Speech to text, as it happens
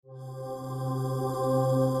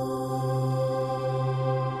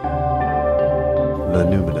The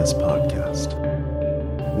Numinous Podcast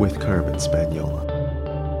with Carmen Spaniola.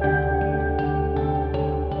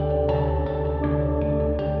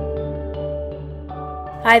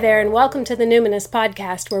 Hi there, and welcome to the Numinous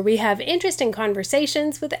Podcast, where we have interesting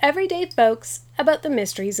conversations with everyday folks about the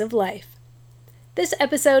mysteries of life. This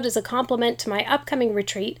episode is a complement to my upcoming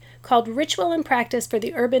retreat called Ritual and Practice for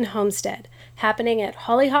the Urban Homestead, happening at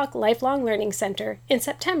Hollyhock Lifelong Learning Center in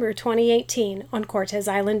September 2018 on Cortes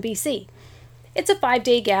Island, BC. It's a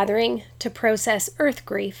 5-day gathering to process earth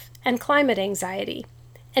grief and climate anxiety,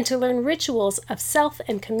 and to learn rituals of self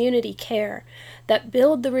and community care that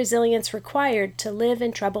build the resilience required to live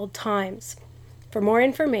in troubled times. For more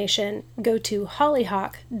information, go to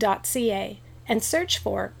hollyhock.ca and search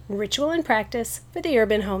for Ritual and Practice for the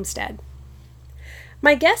Urban Homestead.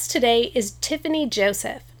 My guest today is Tiffany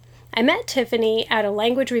Joseph. I met Tiffany at a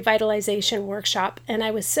language revitalization workshop, and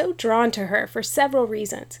I was so drawn to her for several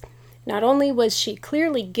reasons. Not only was she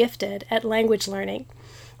clearly gifted at language learning,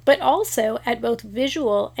 but also at both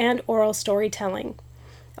visual and oral storytelling.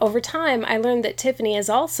 Over time, I learned that Tiffany is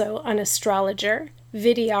also an astrologer,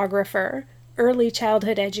 videographer, early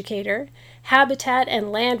childhood educator, habitat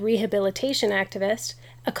and land rehabilitation activist,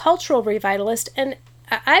 a cultural revitalist, and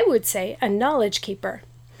I would say a knowledge keeper.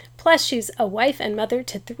 Plus, she's a wife and mother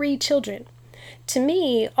to 3 children. To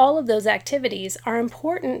me, all of those activities are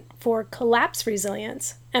important for collapse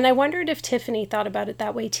resilience, and I wondered if Tiffany thought about it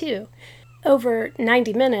that way too. Over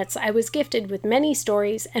 90 minutes, I was gifted with many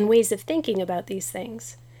stories and ways of thinking about these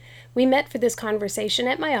things. We met for this conversation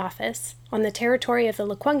at my office, on the territory of the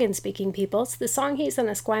Lekwungen-speaking peoples, the Songhees and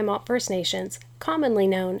Esquimalt First Nations, commonly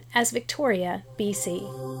known as Victoria, BC.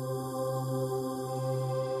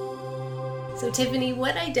 So Tiffany,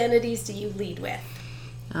 what identities do you lead with?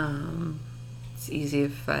 It's easy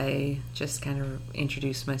if I just kind of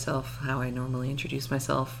introduce myself how I normally introduce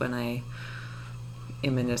myself when I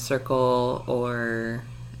am in a circle or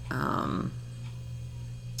when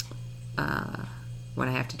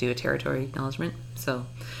I have to do a territory acknowledgement. So,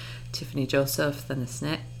 Tiffany Joseph, the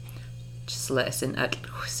Nesnet, Slesin at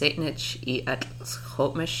Satnich, E at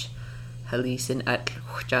Hopmish, Halisin at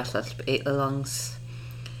Jaslas Eitlangs,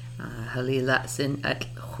 Halilatsin at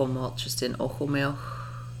Homalchustin Ohomeoch,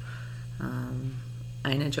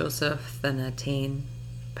 Ina Joseph, then a Tain,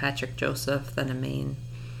 Patrick Joseph, then a Main,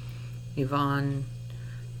 Yvonne,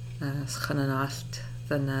 Schananacht,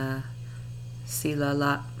 then a Sila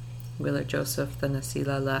Lat, Wheeler Joseph, then a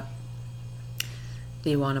Sila Lat,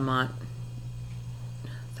 Diwanamot,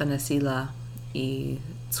 then a Sila, E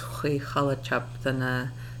Tchui Chalachap, then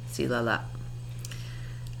a Sila Lat.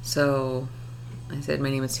 So, I said my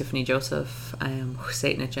name is Tiffany Joseph. I am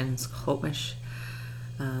Satnich and Hopmish.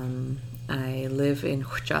 I live in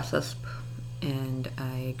Jaslasp, and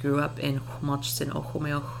I grew up in Humalchsin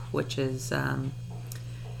Ohomeoch, which is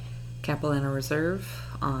Capilano Reserve,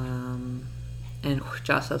 and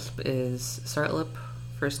Jaslasp is Sartlip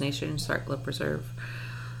First Nation, Sartlip Reserve,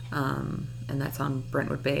 and that's on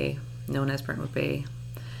Brentwood Bay, known as Brentwood Bay.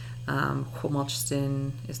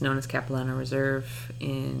 Humalchsin is known as Capilano Reserve.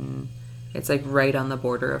 It's like right on the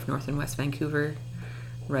border of North and West Vancouver,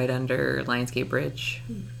 right under Lionsgate Bridge.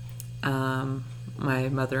 My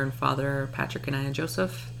mother and father are Patrick and Ina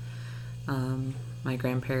Joseph. My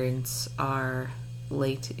grandparents are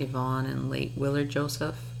late Yvonne and late Willard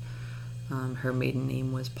Joseph. Her maiden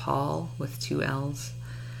name was Paul with 2 L's.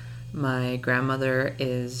 My grandmother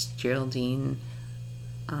is Geraldine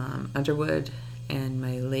Underwood, and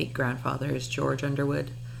my late grandfather is George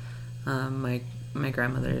Underwood. My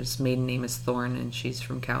grandmother's maiden name is Thorne, and she's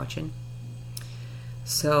from Cowichan.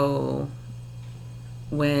 So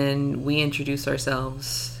when we introduce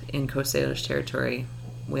ourselves in Coast Salish territory,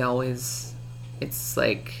 it's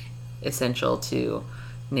like essential to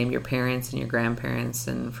name your parents and your grandparents,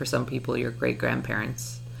 and for some people your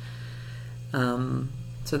great-grandparents, so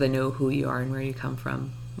they know who you are and where you come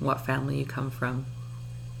from, what family you come from.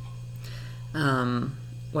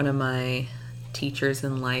 One of my teachers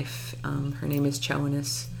in life, her name is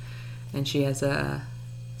Chowanis, and she has a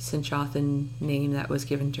Sinchothan name that was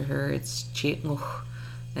given to her. It's Chietmuch.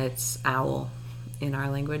 It's owl in our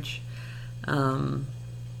language.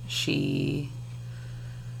 She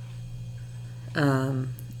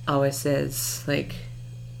always says,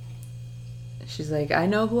 she's like, I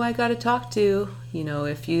know who I gotta talk to. You know,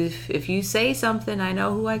 if you say something, I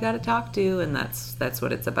know who I gotta talk to, and that's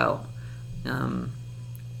what it's about.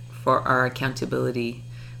 For our accountability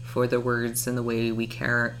for the words and the way we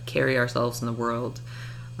carry ourselves in the world.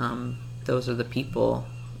 Those are the people.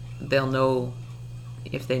 They'll know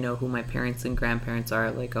if they know who my parents and grandparents are.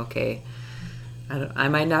 Like, okay, I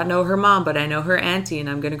might not know her mom, but I know her auntie, and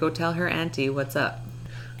I'm going to go tell her auntie what's up.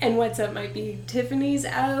 And what's up might be Tiffany's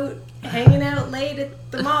out hanging out late at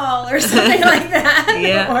the mall or something like that.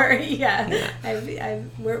 Yeah. Or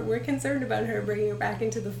we're concerned about her, bringing her back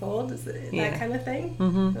into the fold. Is it that kind of thing?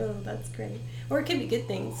 Mm-hmm. Oh, that's great. Or it could be good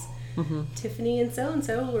things. Mm-hmm. Tiffany and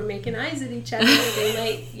so were making eyes at each other. They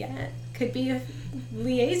might, could be a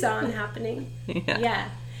liaison happening. Yeah.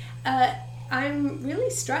 I'm really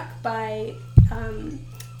struck by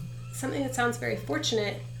something that sounds very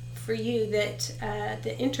fortunate for you, that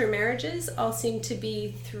the intermarriages all seem to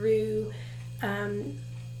be through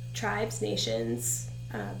tribes, nations,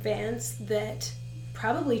 bands that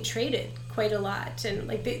probably traded quite a lot, and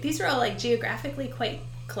like these are all like geographically quite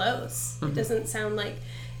close. Mm-hmm. It doesn't sound like,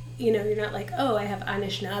 you're not like, oh, I have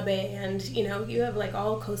Anishinaabe, and you have like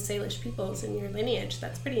all Coast Salish peoples in your lineage.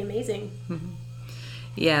 That's pretty amazing. Mm-hmm.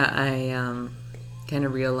 Yeah, I kind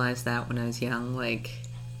of realized that when I was young, like.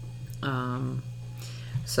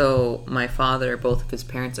 So my father, both of his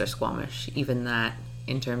parents are Squamish. Even that,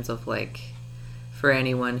 in terms of like, for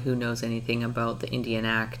anyone who knows anything about the Indian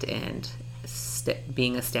Act and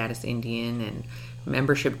being a status Indian and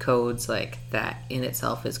membership codes, like that in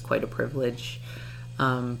itself is quite a privilege.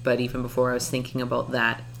 But even before I was thinking about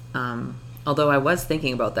that, although I was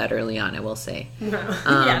thinking about that early on, I will say.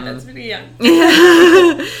 Yeah, that's pretty young.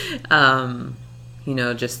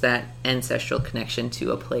 Just that ancestral connection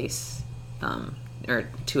to a place. Or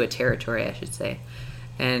to a territory, I should say,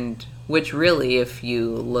 and which really, if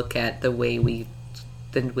you look at the way we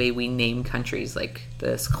name countries, like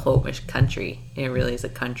the Squamish country, it really is a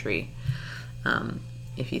country,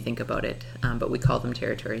 if you think about it. But we call them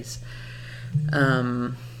territories.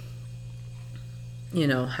 Having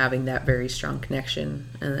that very strong connection,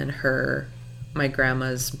 and then my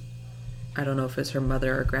grandma's, I don't know if it's her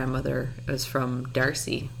mother or grandmother, is from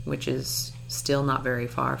Darcy, which is still not very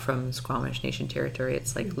far from Squamish Nation territory.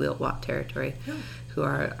 It's like Lil'wat territory, who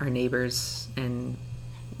are our neighbors, and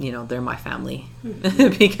they're my family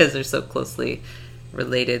because they're so closely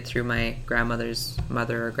related through my grandmother's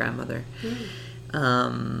mother or grandmother.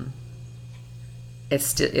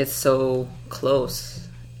 It's so close,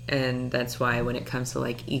 and that's why when it comes to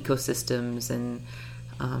like ecosystems and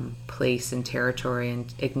place and territory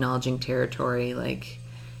and acknowledging territory, like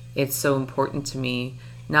it's so important to me.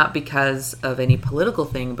 Not because of any political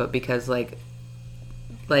thing, but because like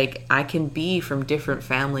I can be from different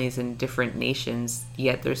families and different nations,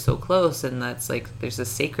 yet they're so close, and that's like there's a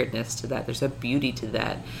sacredness to that. There's a beauty to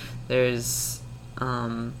that. There's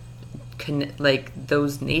like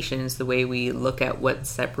those nations, the way we look at what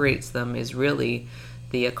separates them is really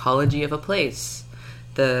the ecology of a place.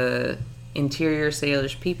 The interior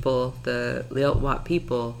Salish people, the Lil'wat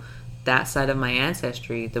people, that side of my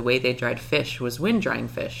ancestry, the way they dried fish was wind drying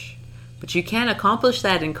fish. But you can't accomplish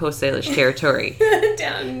that in Coast Salish territory.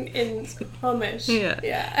 Down in Squamish.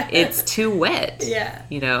 Yeah. It's too wet. Yeah.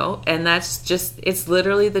 And that's just, it's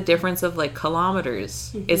literally the difference of like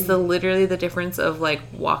kilometers. Mm-hmm. It's literally the difference of like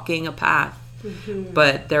walking a path. Mm-hmm.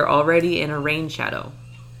 But they're already in a rain shadow.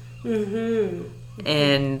 Mm-hmm.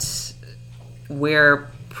 And we're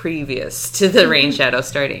previous to the rain shadow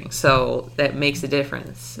starting, so that makes a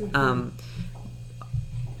difference.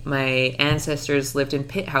 My ancestors lived in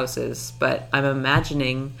pit houses, but I'm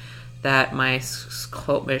imagining that my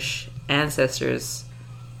Squamish ancestors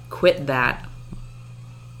quit that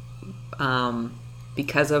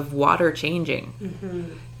because of water changing.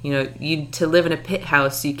 To live in a pit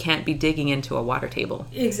house, you can't be digging into a water table.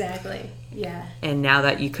 Exactly. Yeah. And now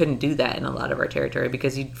that you couldn't do that in a lot of our territory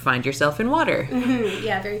because you'd find yourself in water. Mm-hmm.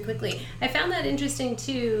 Yeah, very quickly. I found that interesting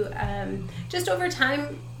too. Just over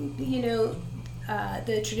time,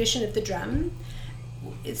 the tradition of the drum,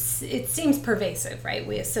 it seems pervasive, right?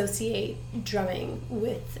 We associate drumming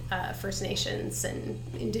with First Nations and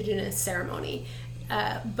Indigenous ceremony.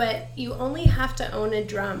 But you only have to own a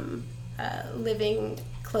drum living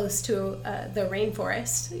close to the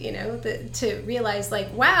rainforest, to realize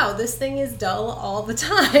like, wow, this thing is dull all the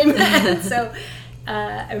time. And so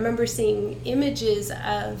I remember seeing images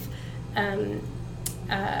of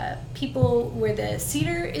people where the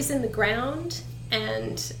cedar is in the ground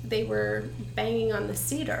and they were banging on the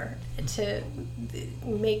cedar to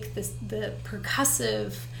make the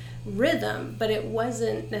percussive rhythm, but it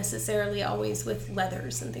wasn't necessarily always with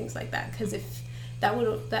leathers and things like that, because if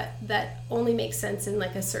that only makes sense in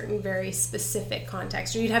like a certain very specific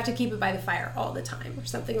context, or you'd have to keep it by the fire all the time or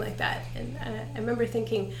something like that. And I remember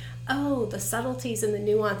thinking, oh, the subtleties and the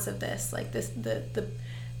nuance of this, like this, the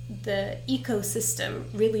ecosystem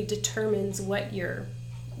really determines what your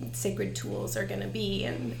sacred tools are going to be,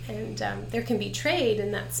 and there can be trade,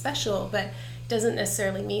 and that's special, but it doesn't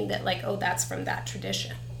necessarily mean that like, oh, that's from that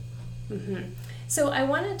tradition. So I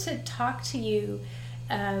wanted to talk to you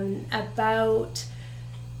about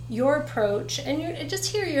your approach and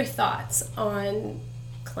just hear your thoughts on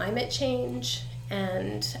climate change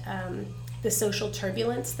and the social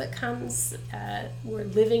turbulence that comes. We're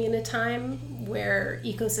living in a time where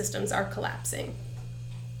ecosystems are collapsing.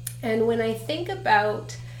 And when I think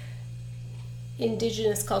about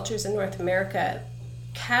indigenous cultures in North America,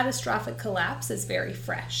 catastrophic collapse is very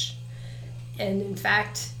fresh. And in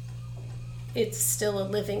fact, it's still a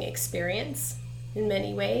living experience in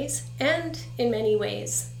many ways. And in many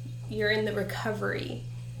ways, you're in the recovery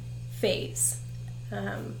phase.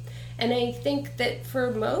 And I think that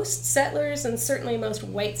for most settlers, and certainly most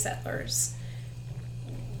white settlers,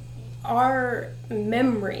 our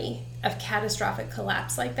memory of catastrophic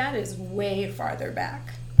collapse like that is way farther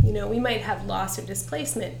back. You know, we might have loss or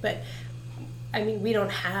displacement, but I mean, we don't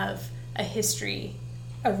have a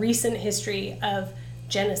recent history of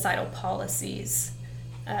genocidal policies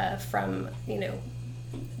from,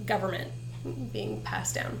 government being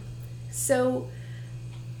passed down. So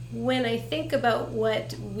when I think about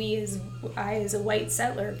what I as a white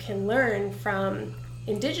settler can learn from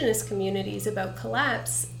indigenous communities about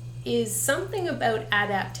collapse is something about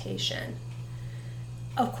adaptation.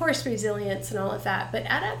 Of course, resilience and all of that, but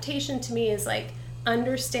adaptation to me is like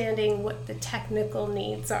understanding what the technical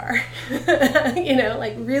needs are,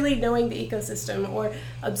 like really knowing the ecosystem or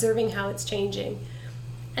observing how it's changing.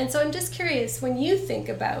 And so I'm just curious, when you think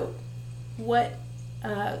about what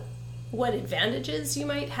advantages you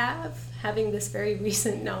might have having this very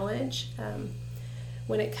recent knowledge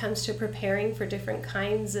when it comes to preparing for different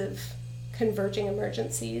kinds of converging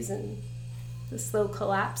emergencies and the slow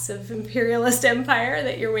collapse of imperialist empire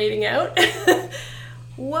that you're waiting out.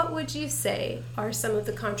 What would you say are some of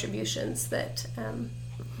the contributions that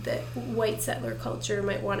white settler culture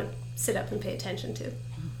might want to sit up and pay attention to?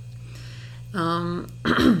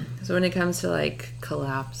 So when it comes to like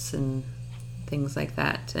collapse and things like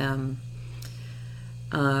that,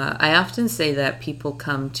 I often say that people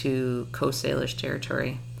come to Coast Salish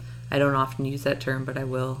territory. I don't often use that term, but I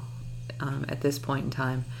will at this point in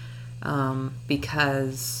time,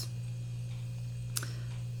 because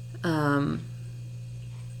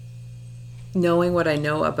knowing what I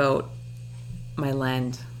know about my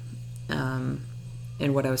land and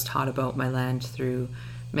what I was taught about my land through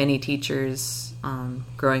many teachers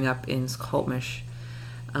growing up in Squamish,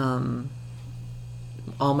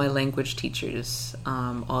 all my language teachers,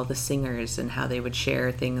 all the singers, and how they would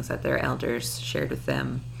share things that their elders shared with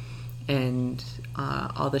them, and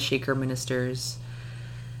all the Shaker ministers.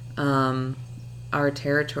 Our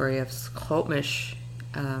territory of Squamish,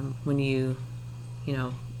 when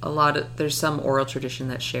there's some oral tradition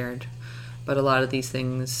that's shared, but a lot of these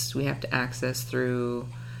things we have to access through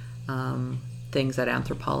things that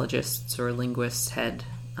anthropologists or linguists had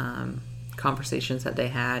conversations that they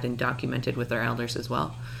had and documented with their elders as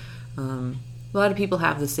well. A lot of people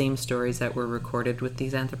have the same stories that were recorded with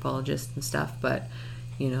these anthropologists and stuff, but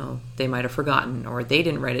they might have forgotten, or they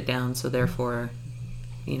didn't write it down, so therefore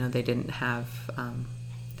they didn't have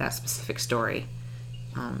that specific story.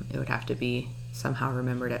 It would have to be somehow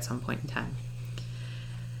remembered at some point in time.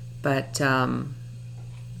 But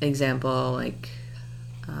example like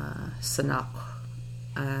Sanak.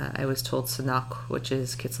 I was told Sanak, which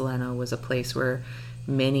is Kitsilano, was a place where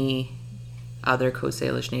many other Coast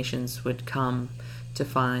Salish nations would come to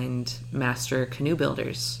find master canoe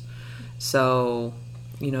builders. So,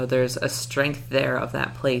 there's a strength there of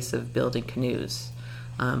that place of building canoes,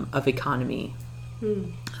 of economy.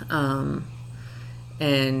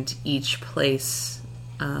 And each place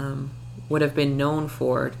would have been known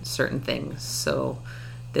for certain things. So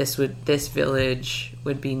this village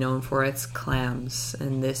would be known for its clams,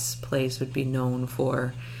 and this place would be known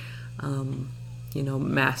for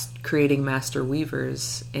creating master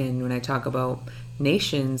weavers. And when I talk about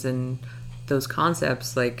nations and those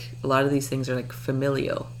concepts, like a lot of these things are like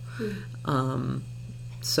familial.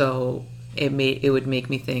 So it would make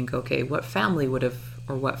me think, okay, what family would have,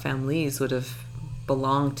 or what families would have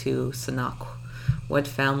belonged to Sanak? What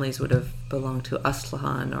families would have belonged to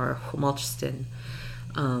Aslahan or Humalchistan?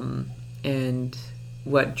 And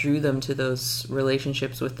what drew them to those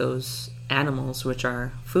relationships with those animals, which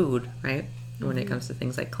are food, right? Mm-hmm. When it comes to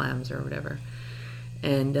things like clams or whatever.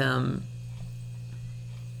 And,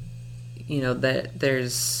 that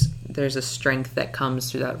there's a strength that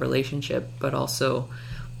comes through that relationship, but also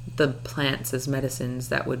the plants as medicines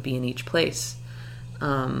that would be in each place.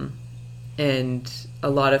 And a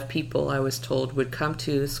lot of people, I was told, would come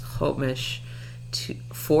to Squamish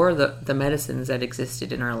for the medicines that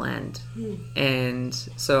existed in our land. And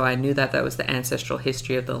so I knew that was the ancestral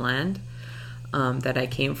history of the land that I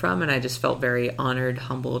came from, and I just felt very honored,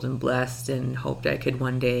 humbled, and blessed, and hoped I could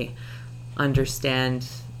one day understand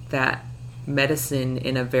that medicine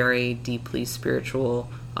in a very deeply spiritual,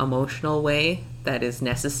 emotional way that is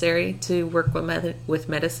necessary to work with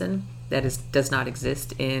medicine that does not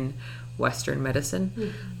exist in Western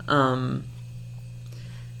medicine.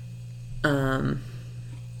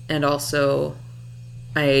 And also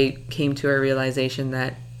I came to a realization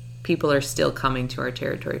that people are still coming to our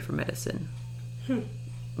territory for medicine.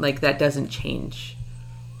 Like, that doesn't change.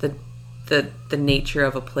 The nature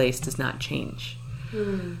of a place does not change.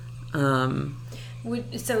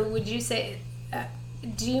 Would you say,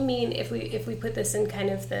 do you mean if we put this in kind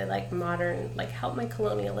of the like modern, like help my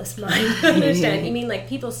colonialist mind understand, you mean like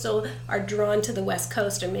people still are drawn to the West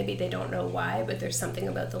Coast and maybe they don't know why, but there's something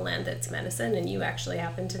about the land that's medicine, and you actually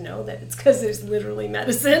happen to know that it's because there's literally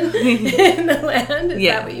medicine in the land? Is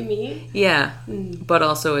that what you mean? Yeah. But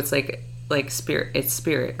also it's like spirit, it's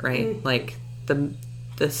spirit, right? Like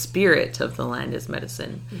the spirit of the land is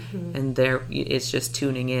medicine, and there it's just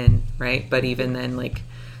tuning in, right? But even then, like,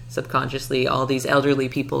 subconsciously, all these elderly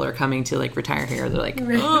people are coming to like retire here. They're like,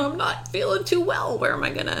 oh, I'm not feeling too well. Where am I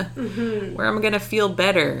gonna feel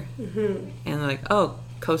better? And they're like, oh,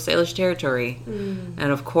 Coast Salish territory.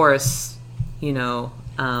 And of course,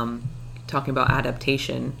 talking about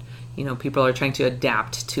adaptation, people are trying to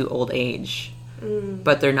adapt to old age,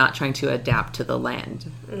 but they're not trying to adapt to the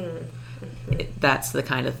land. That's the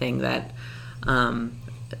kind of thing that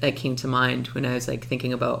that came to mind when I was like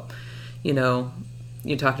thinking about,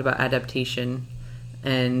 you talked about adaptation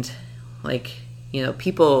and like,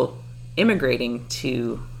 people immigrating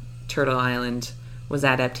to Turtle Island was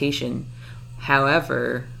adaptation.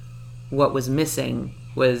 However, what was missing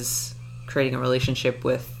was creating a relationship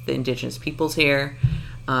with the indigenous peoples here,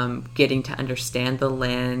 getting to understand the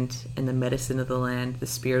land and the medicine of the land, the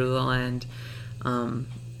spirit of the land,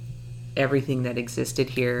 everything that existed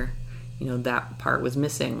here. That part was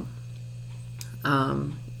missing.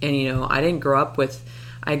 And I grew up with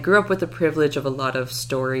the privilege of a lot of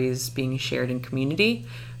stories being shared in community,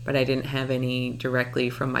 but I didn't have any directly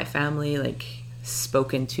from my family, like,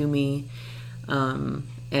 spoken to me.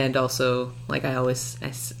 And also, like, I always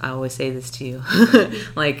say this to you,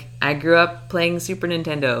 like, I grew up playing Super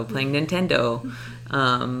Nintendo, playing Nintendo.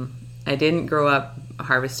 I didn't grow up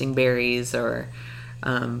harvesting berries or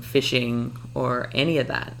fishing or any of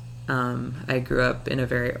that. I grew up in a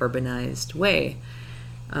very urbanized way.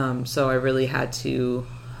 So I really had to,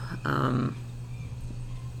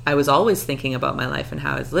 I was always thinking about my life and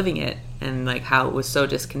how I was living it, and like how it was so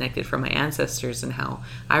disconnected from my ancestors, and how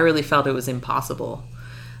I really felt it was impossible,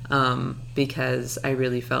 because I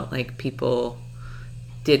really felt like people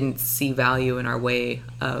didn't see value in our way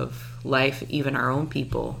of life, even our own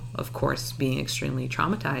people, of course, being extremely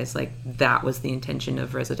traumatized. Like, that was the intention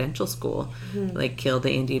of residential school, like, kill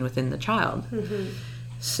the Indian within the child.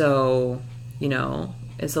 So,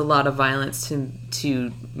 it's a lot of violence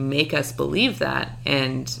to make us believe that.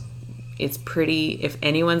 And it's pretty, if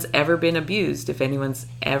anyone's ever been abused, if anyone's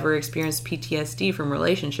ever experienced PTSD from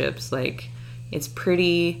relationships, like, it's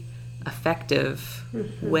pretty effective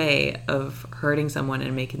way of hurting someone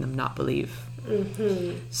and making them not believe.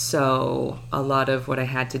 So a lot of what I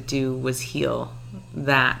had to do was heal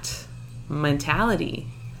that mentality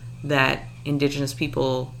that Indigenous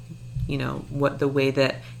people, what the way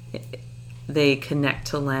that they connect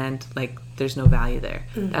to land, like, there's no value there.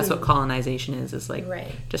 That's what colonization is like,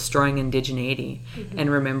 destroying indigeneity. And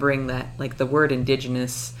remembering that, like, the word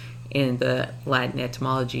indigenous in the Latin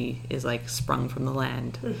etymology is like sprung from the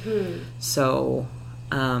land. So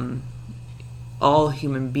all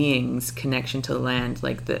human beings' connection to the land,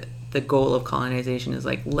 like, the goal of colonization is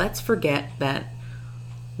like, let's forget that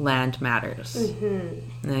land matters. And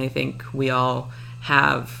I think we all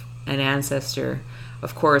have an ancestor.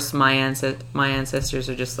 Of course, my ancestors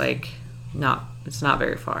are just like, it's not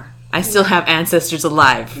very far. I still have ancestors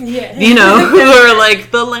alive, who are like,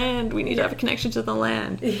 the land, we need to have a connection to the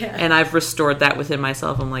land. And I've restored that within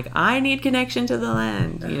myself. I'm like, I need connection to the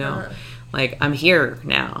land, like, I'm here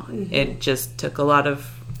now. It just took a lot of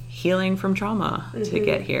healing from trauma to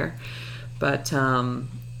get here. But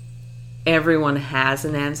everyone has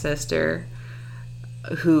an ancestor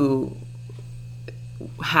who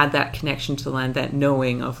had that connection to land, that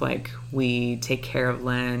knowing of, like, we take care of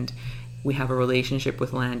land, we have a relationship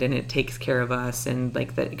with land, and it takes care of us, and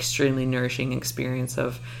like that extremely nourishing experience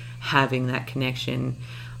of having that connection.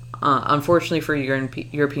 Unfortunately for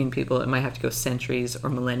European people, it might have to go centuries or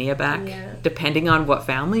millennia back, depending on what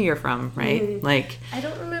family you're from, right? Mm-hmm. Like, I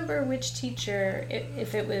don't remember which teacher,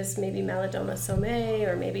 if it was maybe Malidoma Somé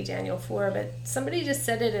or maybe Daniel Four, but somebody just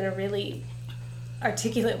said it in a really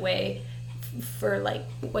articulate way for like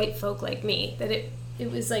white folk like me, that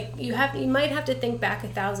it was like you might have to think back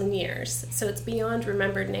 1,000 years, so it's beyond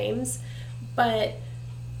remembered names, but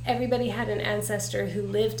everybody had an ancestor who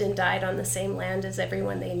lived and died on the same land as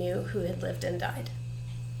everyone they knew who had lived and died.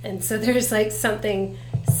 And so there's like something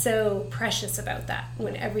so precious about that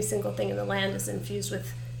when every single thing in the land is infused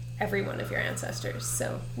with every one of your ancestors.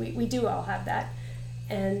 So we do all have that.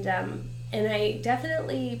 And I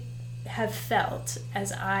definitely have felt,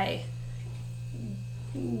 as I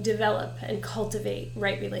develop and cultivate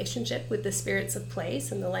right relationship with the spirits of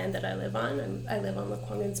place and the land that I live on. I live on the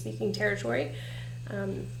Lekwungen speaking territory,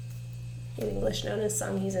 in English known as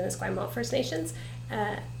Songhees and Esquimalt First Nations,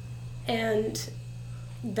 and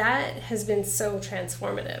that has been so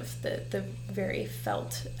transformative, the very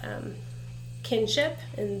felt kinship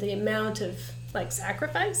and the amount of like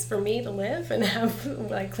sacrifice for me to live and have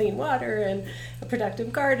like clean water and a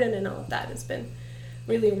productive garden and all of that has been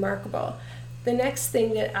really remarkable. The next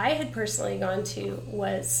thing that I had personally gone to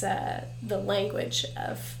was the language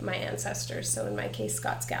of my ancestors, so in my case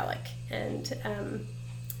Scots Gaelic, and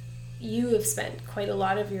you have spent quite a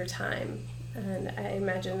lot of your time, and I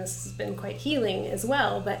imagine this has been quite healing as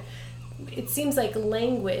well, but it seems like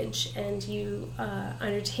language and you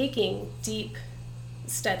undertaking deep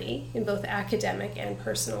study in both academic and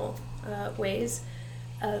personal ways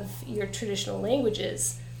of your traditional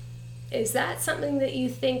languages. Is that something that you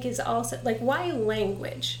think is also, like, why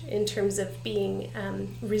language in terms of being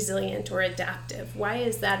resilient or adaptive? Why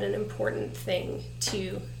is that an important thing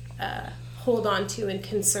to hold on to and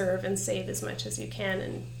conserve and save as much as you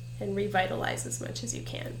can and revitalize as much as you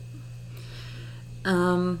can?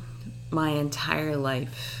 My entire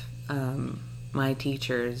life, my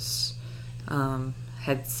teachers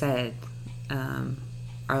had said,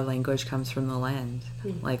 our language comes from the land.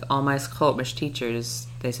 Mm-hmm. Like all my Squamish teachers,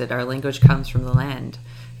 they said our language comes from the land.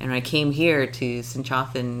 And when I came here to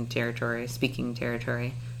Sinchothan territory, speaking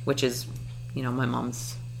territory, which is, my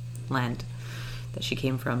mom's land that she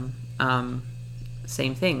came from,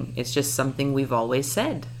 same thing. It's just something we've always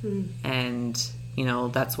said. Mm-hmm. And,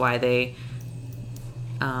 that's why they,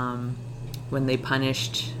 when they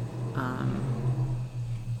punished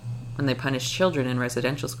children in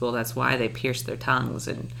residential school, that's why they pierced their tongues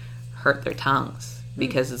and hurt their tongues.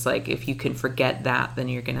 Because it's like, if you can forget that, then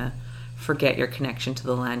you're going to forget your connection to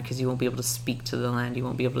the land, because you won't be able to speak to the land. You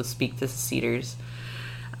won't be able to speak to the cedars.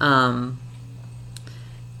 And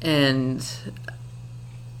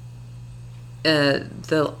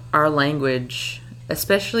our language,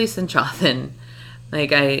 especially Sinchothan,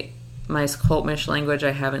 like my Squamish language,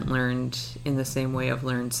 I haven't learned in the same way I've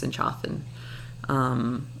learned Sinchothan.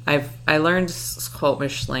 I learned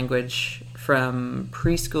Squamish language from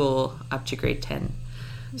preschool up to grade 10.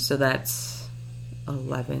 So that's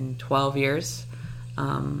 11, 12 years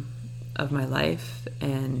of my life.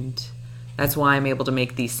 And that's why I'm able to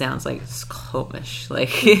make these sounds like Squamish. Like,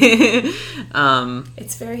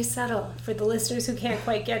 it's very subtle for the listeners who can't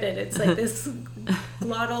quite get it. It's like this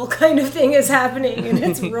glottal kind of thing is happening and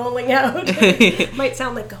it's rolling out. It might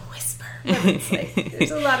sound like a whisper. It's like,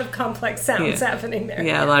 there's a lot of complex sounds happening there.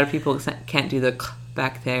 Yeah, a lot of people can't do the k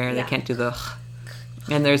back there. They can't do the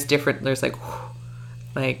k. And there's like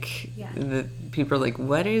the people are like,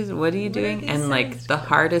 what are you doing? And like the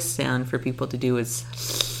hardest sound for people to do is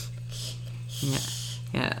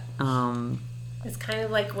it's kind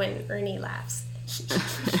of like when Ernie laughs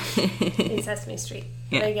in Sesame Street.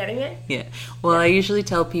 Are you getting it? Yeah. Well, I usually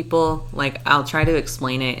tell people, like, I'll try to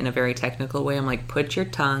explain it in a very technical way. I'm like, put your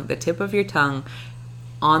tongue, the tip of your tongue,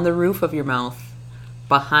 on the roof of your mouth,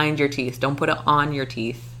 behind your teeth. Don't put it on your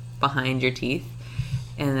teeth, behind your teeth.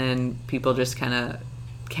 And then people just kind of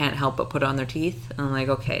can't help but put it on their teeth. And I'm like,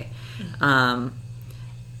 okay.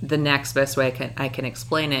 The next best way I can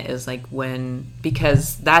explain it is like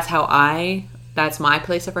because that's my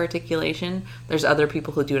place of articulation. There's other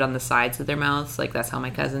people who do it on the sides of their mouths. Like, that's how my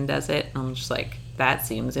cousin does it. I'm just like, that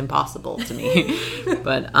seems impossible to me.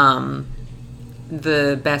 But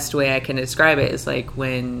the best way I can describe it is like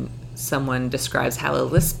when someone describes how a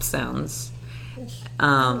lisp sounds.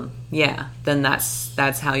 Then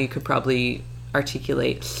that's how you could probably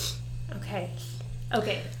articulate. Okay.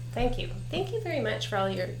 Thank you. Thank you very much for all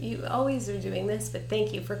you always are doing this, but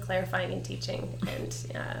thank you for clarifying and teaching and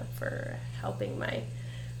for helping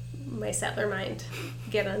my settler mind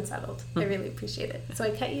get unsettled. I really appreciate it. So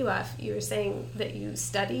I cut you off. You were saying that you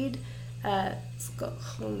studied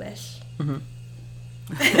Skochumish Mm-hmm.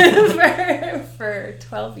 for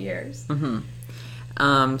 12 years.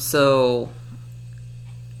 Mm-hmm. So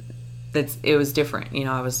it was different. You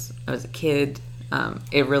know, I was a kid.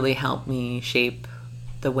 It really helped me shape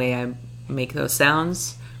the way I make those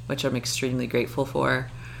sounds, which I'm extremely grateful for.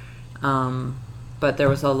 But there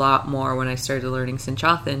was a lot more when I started learning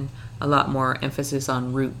Sinchothan, a lot more emphasis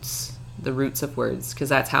on roots, the roots of words, because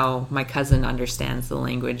that's how my cousin understands the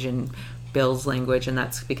language and Bill's language, and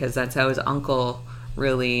that's because that's how his uncle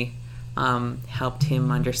really helped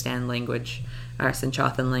him understand language, our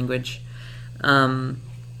Sinchothan language.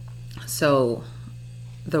 So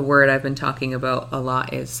the word I've been talking about a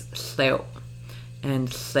lot is lleo, and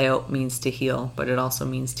lleo means to heal, but it also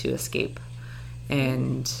means to escape.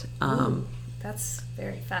 And that's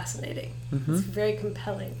very fascinating. Mm-hmm. It's very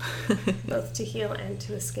compelling, both to heal and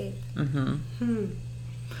to escape. Mm-hmm.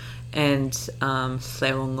 And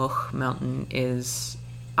Llewellyn Mountain is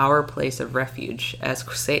our place of refuge as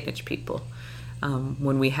Crusadnic people.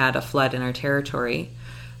 When we had a flood in our territory,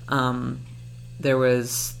 there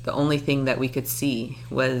was the only thing that we could see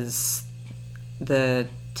was the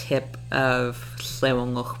tip of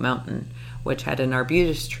Llewellyn Mountain, which had an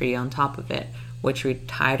arbutus tree on top of it, which we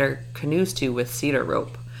tied our canoes to with cedar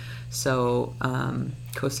rope. So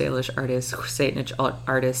Coast Salish artist, Crusadnic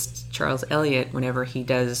artist Charles Elliott, whenever he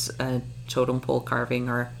does a totem pole carving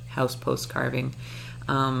or house post carving,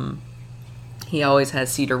 he always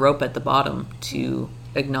has cedar rope at the bottom to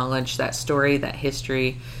acknowledge that story, that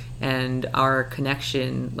history, and our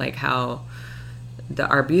connection, like how the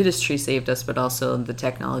arbutus tree saved us, but also the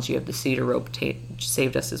technology of the cedar rope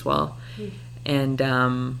saved us as well. And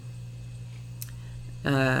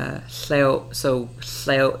Lleo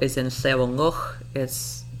is in Llewellyn.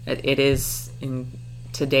 It is in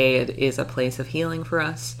today. It is a place of healing for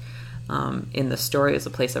us. In the story, it's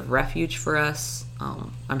a place of refuge for us.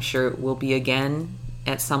 I'm sure it will be again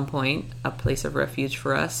at some point a place of refuge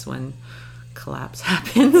for us when collapse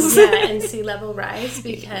happens. Yeah, and sea level rise,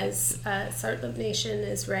 because Sartland Nation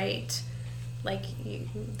is right. Like,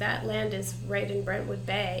 that land is right in Brentwood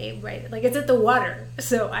Bay, right? Like, it's at the water.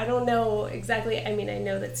 So I don't know exactly. I mean, I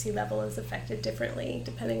know that sea level is affected differently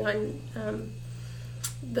depending on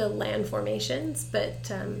the land formations.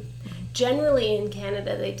 But generally in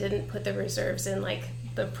Canada, they didn't put the reserves in, like,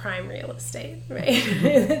 the prime real estate, right?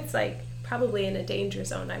 It's, like, probably in a danger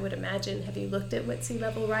zone, I would imagine. Have you looked at what sea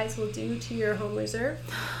level rise will do to your home reserve?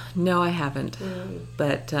 No, I haven't.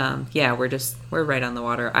 But yeah, we're right on the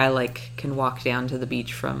water. I can walk down to the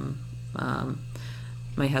beach from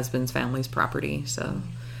my husband's family's property. So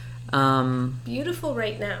beautiful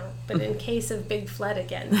right now, but in case of big flood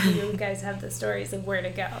again, you guys have the stories of where to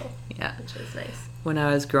go. Yeah, which is nice. When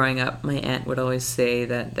I was growing up, my aunt would always say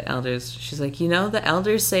that the elders, she's like, the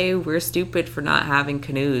elders say we're stupid for not having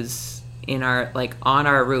canoes in our, on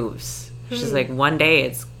our roofs. She's like, one day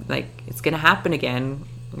it's gonna happen again.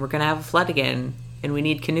 We're gonna have a flood again, and we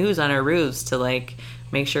need canoes on our roofs to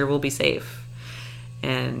make sure we'll be safe.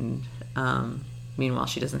 And meanwhile,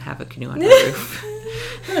 she doesn't have a canoe on her roof.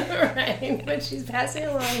 Right, but she's passing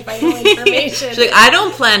along vital information. She's like, I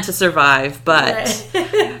don't plan to survive, but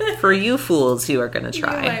for you fools who are gonna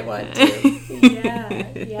try, you might want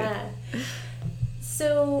to. Yeah.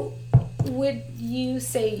 So, would you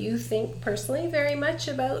say you think personally very much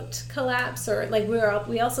about collapse, or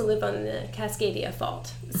we also live on the Cascadia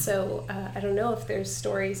Fault, so I don't know if there's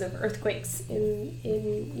stories of earthquakes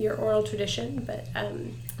in your oral tradition, but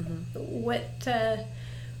what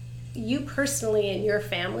you personally and your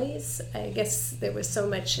families, I guess there was so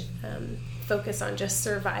much focus on just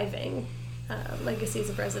surviving legacies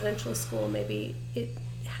of residential school, maybe it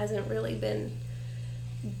hasn't really been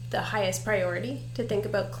the highest priority to think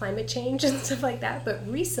about climate change and stuff like that, but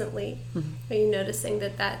recently are you noticing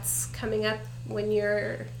that that's coming up when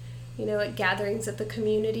you're at gatherings of the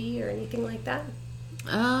community or anything like that?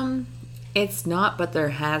 It's not, but there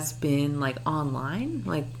has been online,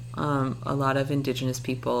 a lot of Indigenous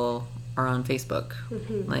people are on Facebook.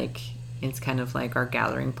 It's kind of like our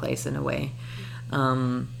gathering place in a way.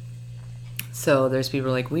 So there's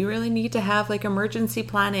people we really need to have emergency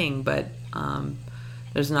planning, but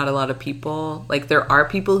there's not a lot of people. There are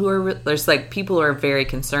people who are people who are very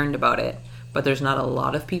concerned about it, but there's not a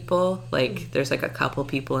lot of people. There's a couple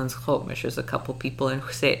people in Schomish, there's a couple people in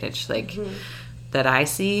Crusadnic that I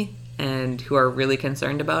see and who are really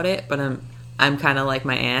concerned about it. But I'm kind of like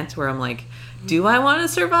my aunt, where I'm do I want to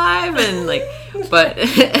survive? And but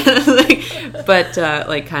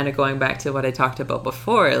kind of going back to what I talked about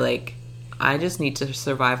before, I just need to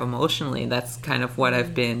survive emotionally. That's kind of what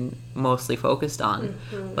I've been mostly focused on.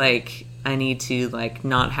 I need to like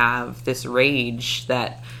not have this rage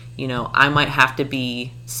that, you know, I might have to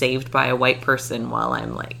be saved by a white person while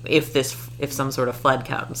I'm like, if some sort of flood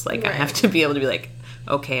comes, like I have to be able to be like,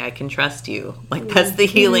 okay, I can trust you. Like that's the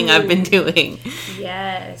healing I've been doing.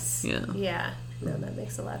 Yes. Yeah. No, that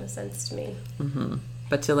makes a lot of sense to me. Mm-hmm.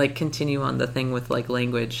 But to like continue on the thing with like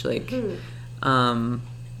language, like the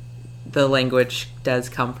language does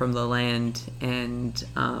come from the land, and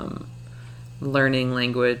learning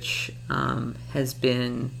language has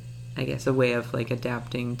been, I guess, a way of like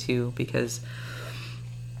adapting too, because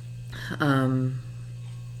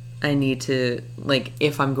I need to, like,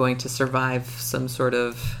 if I'm going to survive some sort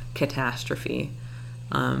of catastrophe,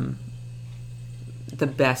 the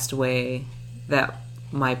best way that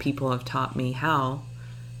my people have taught me how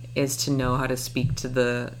is to know how to speak to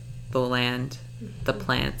the land, the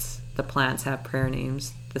plants. The plants have prayer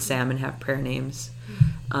names. The salmon have prayer names.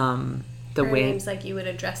 Prayer names, like you would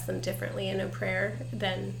address them differently in a prayer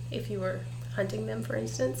than if you were hunting them, for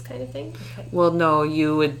instance, kind of thing? Okay. Well, no,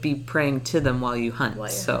 you would be praying to them while you hunt.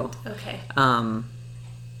 Okay.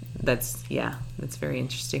 That's a very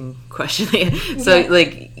interesting question. So,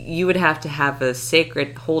 like, you would have to have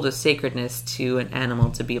hold a sacredness to an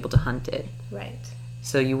animal to be able to hunt it. Right.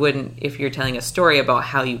 So you wouldn't, if you're telling a story about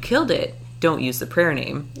how you killed it, don't use the prayer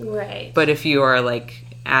name. Right. But if you are, like,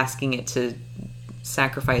 asking it to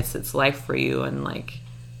sacrifice its life for you and, like,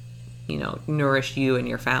 you know, nourish you and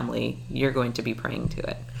your family, you're going to be praying to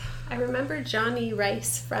it. I remember Johnny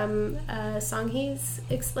Rice from a song he's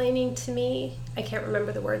explaining to me. I can't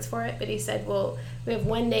remember the words for it, but he said, well, we have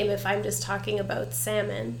one name if I'm just talking about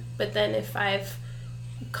salmon, but then if I've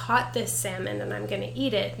caught this salmon and I'm going to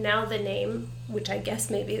eat it, now the name, which I guess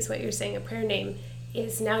maybe is what you're saying, a prayer name,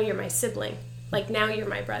 is now you're my sibling. Like, now you're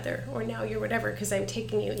my brother, or now you're whatever, because I'm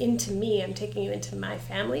taking you into me, I'm taking you into my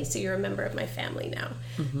family, so you're a member of my family now.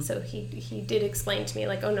 Mm-hmm. So he did explain to me,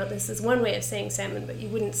 like, oh no, this is one way of saying salmon, but you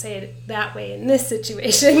wouldn't say it that way in this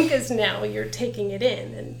situation, because now you're taking it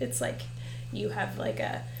in, and it's like you have like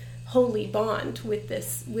a holy bond with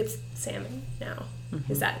salmon now. Mm-hmm.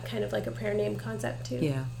 Is that kind of like a prayer name concept too?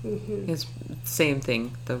 Yeah. Mm-hmm. It's the same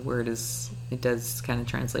thing. The word it does kind of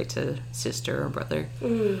translate to sister or brother.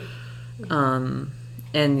 Mm-hmm.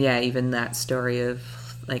 And yeah, even that story of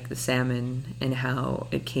like the salmon and how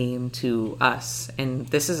it came to us. And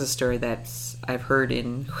this is a story that's I've heard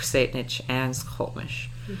in Husetnich and Skolmish,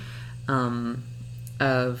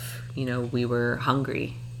 of, you know, we were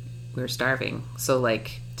hungry, we were starving. So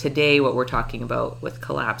like today, what we're talking about with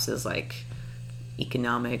collapse is like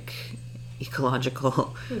economic,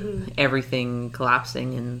 ecological, everything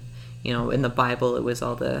collapsing. And, you know, in the Bible, it was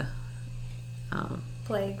all the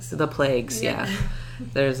plagues. The plagues, yeah.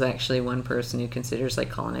 There's actually one person who considers like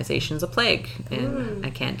colonization's a plague, and I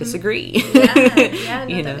can't disagree. Yeah, no,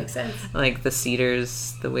 you that know, makes sense. Like the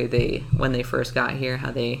cedars, the way when they first got here,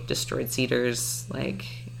 how they destroyed cedars, like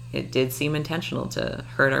it did seem intentional to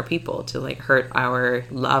hurt our people, to like hurt our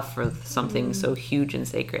love for something so huge and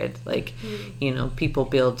sacred. Like, you know, people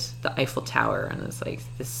build the Eiffel Tower, and it's like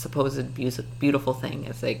this supposed beautiful thing.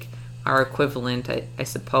 It's like our equivalent, I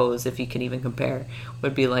suppose, if you can even compare,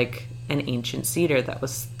 would be like an ancient cedar that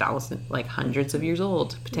was hundreds of years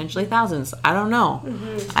old, potentially thousands. I don't know.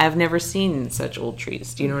 I have never seen such old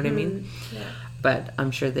trees. Do you know what I mean? Yeah. But I'm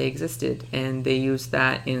sure they existed, and they used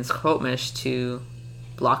that in Skolmish to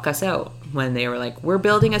block us out when they were like, we're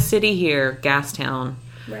building a city here, Gastown.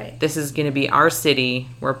 Right. This is going to be our city.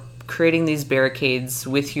 We're creating these barricades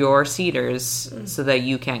with your cedars so that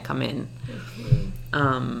you can't come in.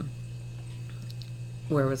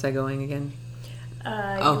 Where was I going again?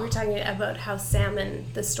 You were talking about how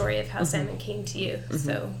the story of how salmon came to you.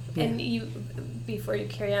 So, and you, before you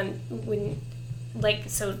carry on,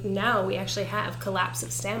 so now we actually have collapse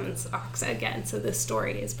of salmon stocks again. So this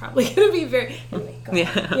story is probably going to be very, anyway, go on.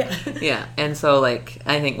 Yeah. And so like,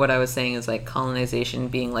 I think what I was saying is like colonization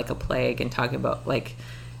being like a plague, and talking about like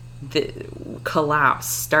the collapse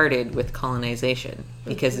started with colonization,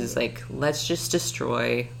 because it's like, let's just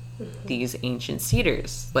destroy these ancient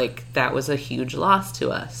cedars. Like, that was a huge loss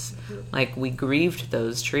to us. Like, we grieved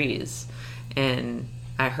those trees. And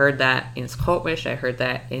I heard that in Skolmish, I heard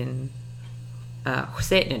that in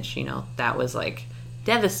Husetnich, you know, that was like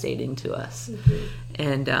devastating to us.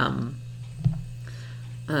 And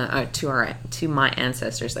to my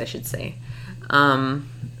ancestors, I should say.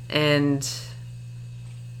 And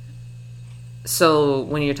so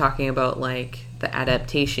when you're talking about like the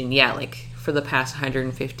adaptation, like for the past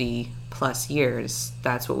 150 plus years,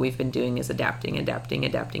 that's what we've been doing, is adapting. And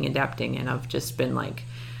I've just been like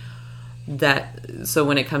that. So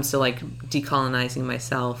when it comes to like decolonizing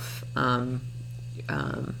myself,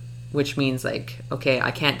 which means like, okay,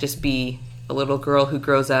 I can't just be a little girl who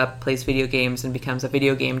grows up, plays video games, and becomes a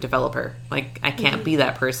video game developer. Like, I can't be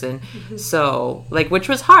that person. So, like, which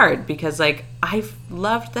was hard because, like, I've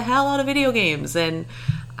loved the hell out of video games, and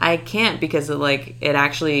I can't because of, like, it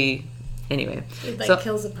actually... Anyway. It, like,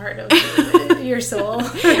 kills a part of your soul or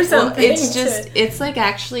something. Well, it's just... It's, like,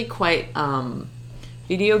 actually quite...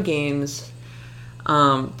 video games...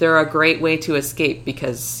 they're a great way to escape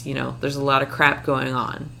because, you know, there's a lot of crap going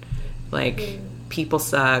on. Like, people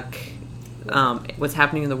suck... what's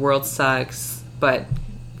happening in the world sucks, but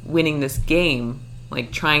winning this game,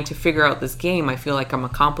 like trying to figure out this game, I feel like I'm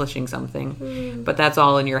accomplishing something. But that's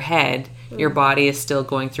all in your head. Your body is still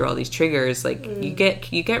going through all these triggers. Like you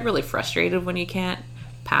get really frustrated when you can't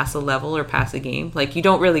pass a level or pass a game. Like you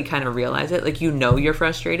don't really kind of realize it. Like you know you're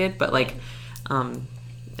frustrated, but like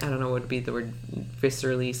I don't know what would be the word,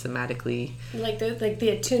 viscerally, somatically. Like the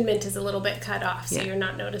attunement is a little bit cut off, so you're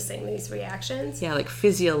not noticing these reactions. Yeah, like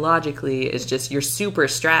physiologically, it's just you're super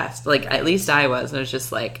stressed. Like at least I was. I was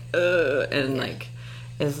just like, ugh, and like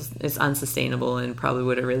it's unsustainable and probably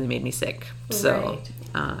would have really made me sick. So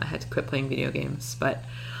I had to quit playing video games. But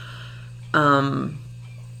what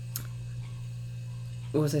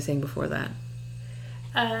was I saying before that?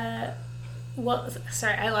 Well,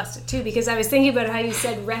 sorry, I lost it too because I was thinking about how you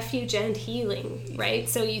said refuge and healing, right?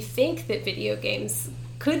 So you think that video games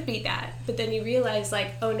could be that, but then you realize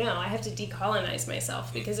like, oh no, I have to decolonize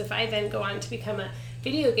myself because if I then go on to become a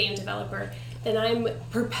video game developer, then I'm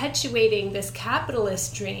perpetuating this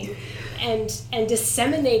capitalist dream and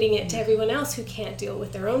disseminating it to everyone else who can't deal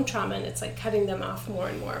with their own trauma, and it's like cutting them off more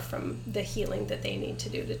and more from the healing that they need to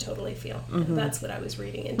do to totally feel. That's what I was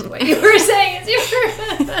reading into what you were saying.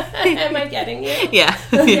 Am I getting you? Yeah.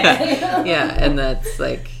 Okay. Yeah, and that's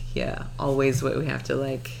like, always what we have to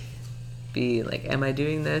like be like, am I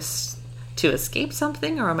doing this to escape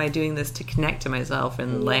something, or am I doing this to connect to myself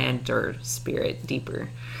and land or spirit deeper?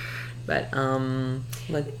 But can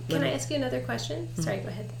I ask you another question? Sorry, go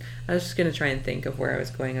ahead. I was just going to try and think of where I was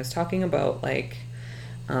going. I was talking about like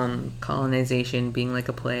colonization being like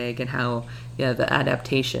a plague, and how the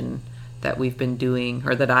adaptation that we've been doing,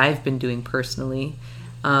 or that I've been doing personally,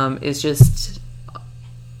 is just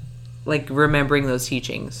like remembering those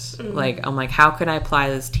teachings. Like I'm like, how can I apply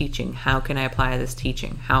this teaching? How can I apply this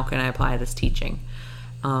teaching? How can I apply this teaching?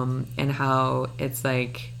 And how it's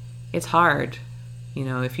like it's hard. You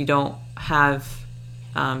know, if you don't have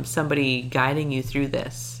somebody guiding you through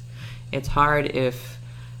this, it's hard if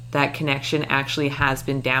that connection actually has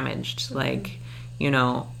been damaged. Like, you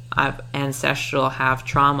know, I've ancestral have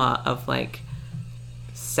trauma of like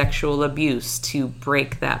sexual abuse to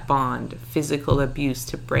break that bond, physical abuse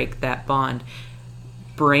to break that bond,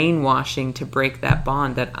 brainwashing to break that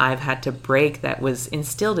bond that I've had to break that was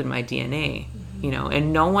instilled in my DNA. You know,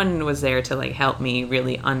 and no one was there to like help me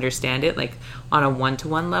really understand it like on a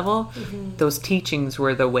one-to-one level. Those teachings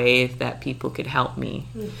were the way that people could help me.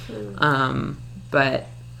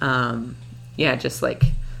 Just like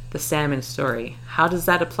the salmon story, how does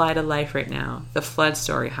that apply to life right now? The flood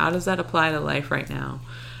story, how does that apply to life right now?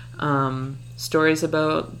 Stories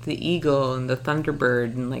about the eagle and the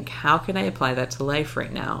thunderbird, and like how can I apply that to life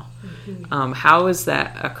right now? How is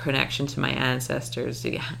that a connection to my ancestors?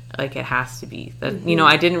 Like it has to be that. You know,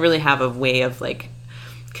 I didn't really have a way of like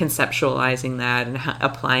conceptualizing that and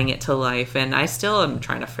applying it to life, and I still am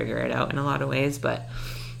trying to figure it out in a lot of ways. But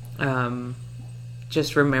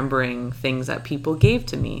just remembering things that people gave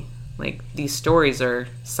to me, like these stories are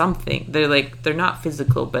something. They're not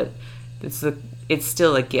physical, but it's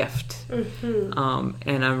still a gift.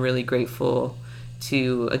 And I'm really grateful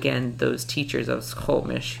to, again, those teachers of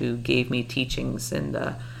Skolmish who gave me teachings, and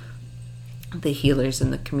the healers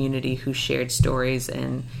in the community who shared stories,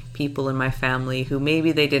 and people in my family who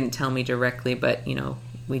maybe they didn't tell me directly, but, you know,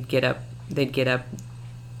 they'd get up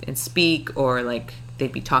and speak, or like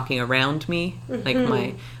they'd be talking around me, like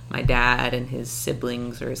my dad and his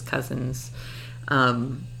siblings or his cousins.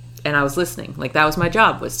 And I was listening. Like that was my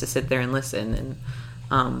job, was to sit there and listen,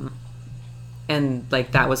 and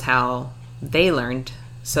like that was how they learned.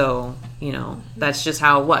 So, you know, that's just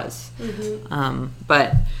how it was.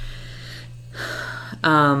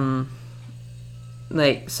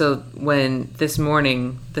 Like, so when this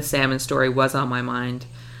morning the salmon story was on my mind,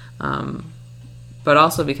 but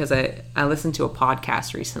also because I listened to a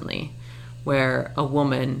podcast recently where a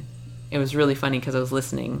woman, it was really funny because I was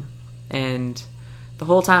listening, and the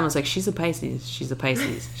whole time I was like, she's a Pisces, she's a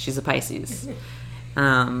Pisces, she's a Pisces.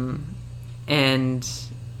 And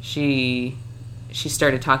she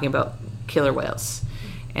started talking about killer whales.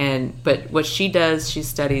 But what she does, she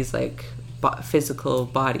studies like physical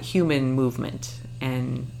body, human movement,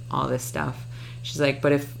 and all this stuff. She's like,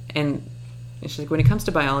 and she's like, when it comes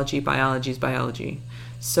to biology is biology.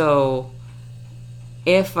 So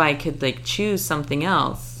if I could like choose something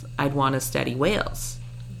else, I'd want to study whales.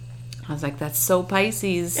 I was like, that's so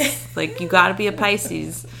Pisces. Like, you got to be a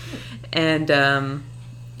Pisces. And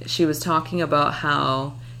she was talking about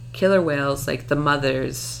how killer whales, like the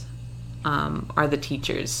mothers, are the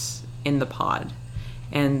teachers in the pod.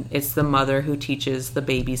 And it's the mother who teaches the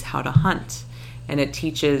babies how to hunt. And it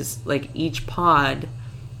teaches, like, each pod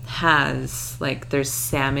has, like, there's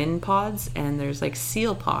salmon pods and there's, like,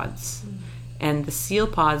 seal pods. And the seal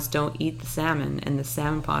pods don't eat the salmon, and the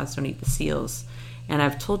salmon pods don't eat the seals. And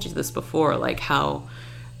I've told you this before, like, how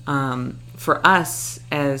for us,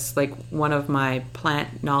 as, like, one of my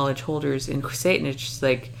plant knowledge holders in Husainich,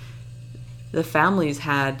 like, the families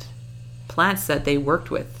had plants that they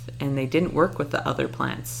worked with, and they didn't work with the other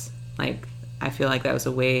plants. Like, I feel like that was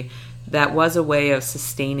a way of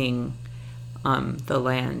sustaining the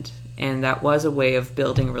land, and that was a way of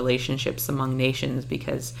building relationships among nations,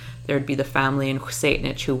 because there would be the family in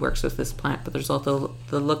Husainich who works with this plant, but there's also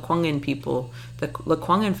the Lekwungen people, the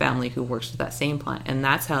Lekwungen family who works with that same plant, and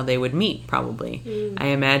that's how they would meet, probably. I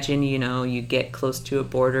imagine, you know, you get close to a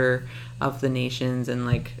border of the nations and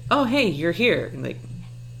like, oh, hey, you're here, and like,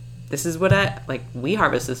 this is what we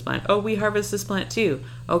harvest this plant. Oh, we harvest this plant too.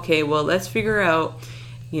 Okay, well, let's figure out,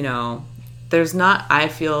 you know, I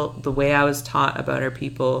feel the way I was taught about our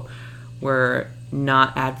people were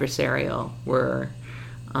not adversarial. We're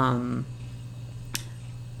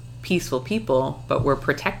peaceful people, but we're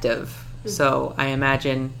protective. Mm-hmm. So I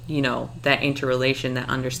imagine, you know, that interrelation, that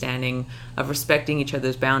understanding of respecting each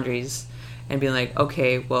other's boundaries and being like,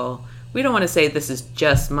 okay, well, we don't want to say this is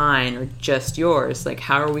just mine or just yours. Like,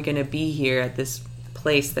 how are we going to be here at this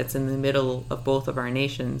place that's in the middle of both of our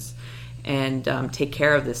nations and take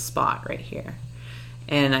care of this spot right here?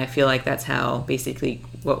 And I feel like that's how basically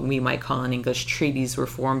what we might call in English treaties were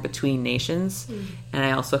formed between nations. And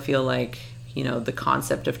I also feel like, you know, the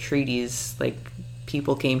concept of treaties, like,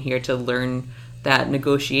 people came here to learn that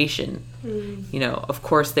negotiation. You know, of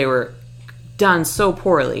course they were done so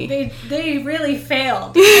poorly. They really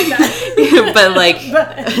failed. But like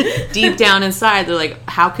deep down inside, they're like,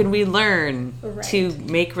 how can we learn to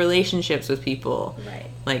make relationships with people? Right.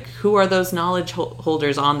 Like, who are those knowledge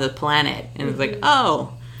holders on the planet? And it's like,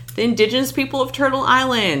 oh, the indigenous people of Turtle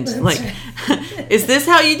Island. That's like, is this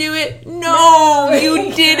how you do it? No,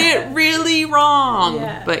 you did it really wrong.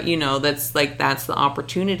 Yeah. But, you know, that's the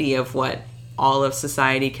opportunity of what all of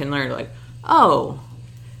society can learn. Like, oh,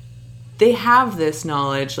 they have this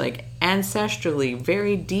knowledge, like, ancestrally,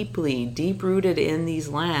 very deep-rooted in these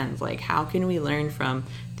lands. Like, how can we learn from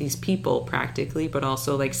these people practically, but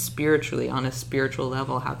also, like, spiritually, on a spiritual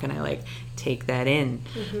level? How can I, like, take that in?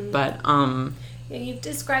 But, yeah, you've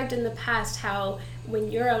described in the past how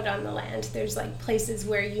when you're out on the land, there's, like, places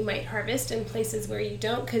where you might harvest and places where you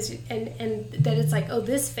don't, and that it's like, oh,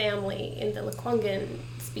 this family in the Lekwungen,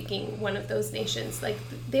 speaking one of those nations, like,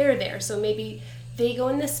 they're there, so maybe they go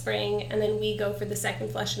in the spring and then we go for the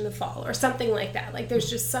second flush in the fall or something like that. Like, there's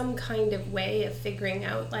just some kind of way of figuring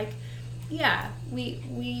out, like, yeah, we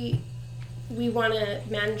want to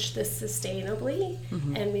manage this sustainably,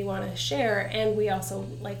 and we want to share, and we also,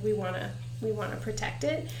 like, we want to protect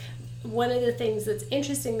it. One of the things that's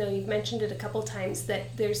interesting, though, you've mentioned it a couple times,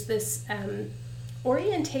 that there's this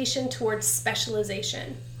orientation towards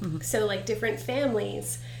specialization. So, like, different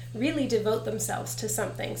families really devote themselves to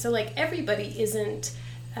something. So, like, everybody isn't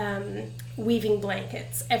weaving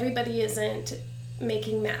blankets. Everybody isn't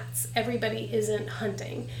making mats. Everybody isn't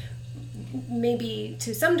hunting. Maybe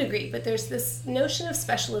to some degree, but there's this notion of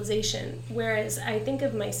specialization. Whereas I think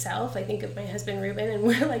of myself, I think of my husband Ruben, and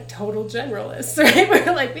we're like total generalists, right?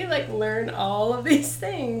 We're like, we like learn all of these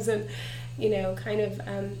things, and, you know, kind of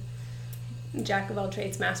jack of all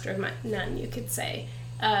trades, master of none, you could say,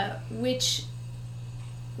 which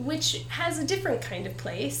has a different kind of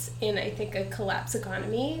place in, I think, a collapse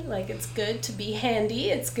economy. Like, it's good to be handy,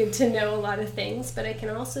 it's good to know a lot of things, but I can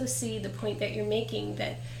also see the point that you're making,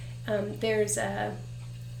 that there's a,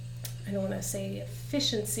 I don't want to say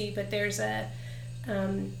efficiency, but there's a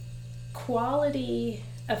quality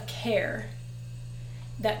of care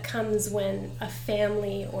that comes when a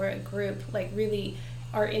family or a group, like, really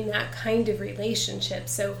are in that kind of relationship.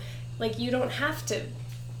 So, like, you don't have to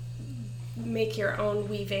make your own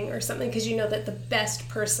weaving or something, because you know that the best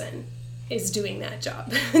person is doing that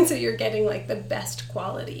job. And so you're getting, like, the best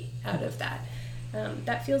quality out of that.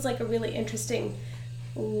 That feels like a really interesting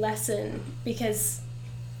lesson, because,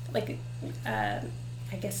 like, I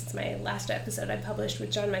guess it's my last episode I published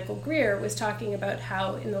with John Michael Greer was talking about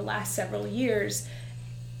how in the last several years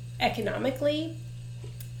economically,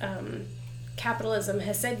 capitalism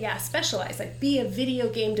has said, yeah, specialize, like be a video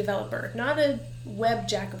game developer, not a web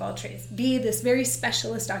jack of all trades, be this very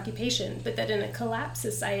specialist occupation, but that in a collapsed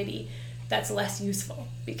society, that's less useful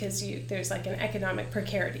because there's like an economic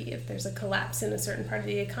precarity. If there's a collapse in a certain part of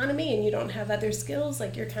the economy and you don't have other skills,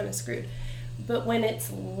 like you're kind of screwed. But when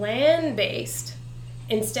it's land-based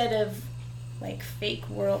instead of like fake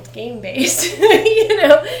world game-based,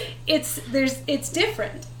 it's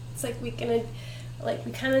different. It's like we kind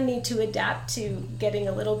of need to adapt to getting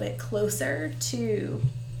a little bit closer to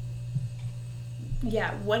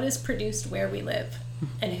what is produced where we live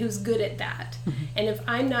and who's good at that. And if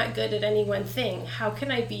I'm not good at any one thing, how can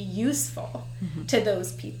I be useful to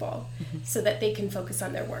those people so that they can focus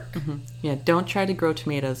on their work? Yeah, don't try to grow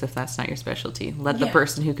tomatoes if that's not your specialty. Let the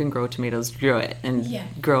person who can grow tomatoes grow it and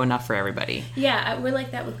grow enough for everybody. Yeah, we're like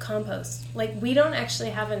that with compost. Like, we don't actually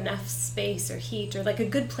have enough space or heat or like a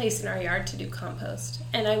good place in our yard to do compost.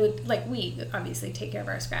 And we obviously take care of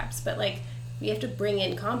our scraps, but like we have to bring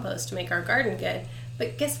in compost to make our garden good.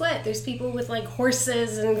 But guess what? There's people with like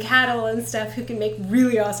horses and cattle and stuff who can make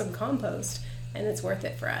really awesome compost, and it's worth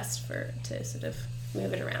it for us to sort of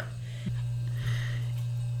move it around.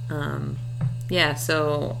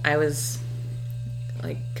 So I was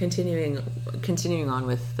like continuing on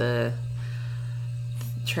with the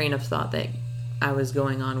train of thought that I was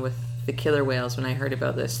going on with the killer whales when I heard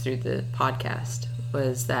about this through the podcast,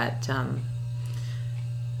 was that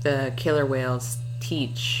the killer whales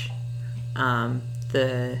teach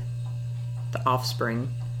the offspring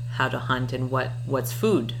how to hunt and what's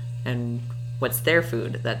food and what's their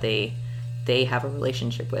food that they have a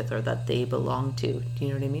relationship with or that they belong to. Do you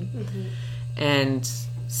know what I mean? Mm-hmm. And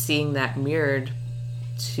seeing that mirrored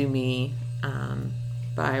to me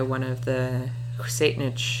by one of the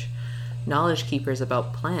Satanich knowledge keepers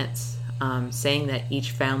about plants, saying that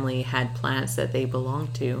each family had plants that they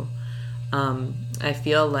belonged to. I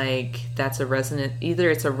feel like that's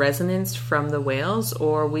either it's a resonance from the whales,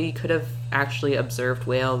 or we could have actually observed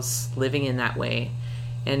whales living in that way,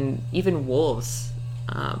 and even wolves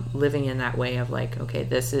living in that way of like, okay,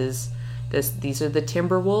 these are the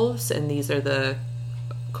timber wolves and these are the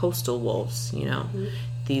coastal wolves, Mm-hmm.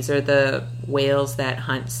 These are the whales that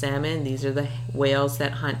hunt salmon, these are the whales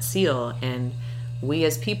that hunt seal, and we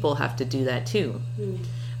as people have to do that too,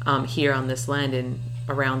 here on this land and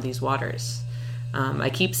around these waters. I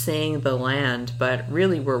keep saying the land, but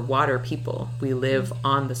really we're water people. We live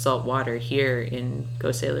on the salt water here in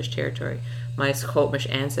Ghost Salish territory. My Squamish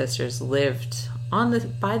ancestors lived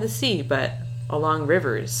by the sea, but along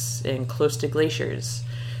rivers and close to glaciers.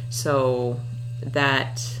 So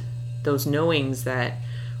that those knowings that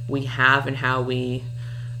we have and how we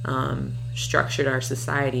structured our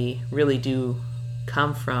society really do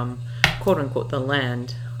come from, quote unquote, the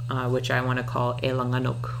land, which I want to call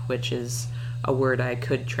Elanganok, which is a word I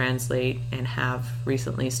could translate and have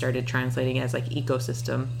recently started translating as like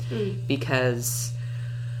ecosystem, because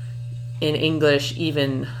in English,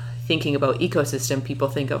 even thinking about ecosystem, people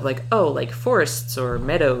think of like, like forests or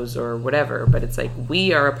meadows or whatever, but it's like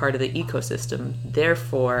we are a part of the ecosystem.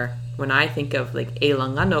 Therefore, when I think of like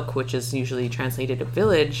Elanganok, which is usually translated a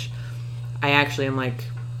village, I actually am like,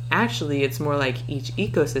 it's more like each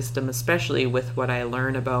ecosystem, especially with what I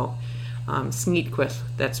learn about Sneedquist.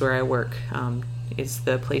 That's where I work. It's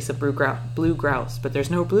the place of blue grouse, but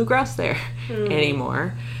there's no blue grouse there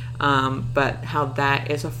anymore. But how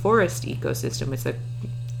that is a forest ecosystem. It's a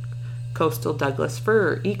coastal Douglas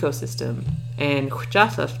fir ecosystem. And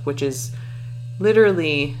Huchasas, which is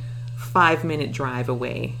literally 5-minute drive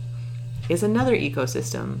away, is another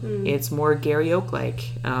ecosystem. It's more Gary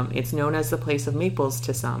Oak-like. It's known as the place of maples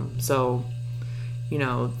to some. So,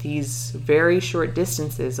 these very short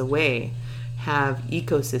distances away have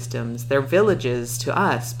ecosystems. They're villages to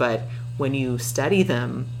us, but when you study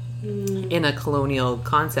them in a colonial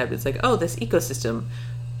concept, it's like, this ecosystem.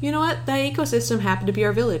 You know what? That ecosystem happened to be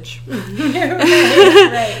our village.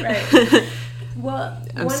 Right. Well,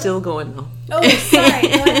 I'm still going though. Oh, sorry.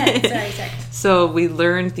 Go ahead. Sorry. So we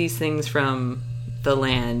learned these things from the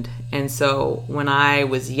land. And so when I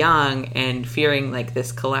was young and fearing like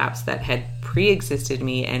this collapse that had pre-existed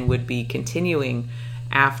me and would be continuing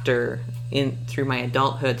through my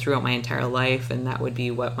adulthood, throughout my entire life, and that would be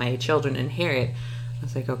what my children inherit, I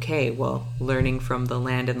was like, okay, well, learning from the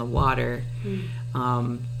land and the water,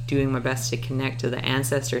 doing my best to connect to the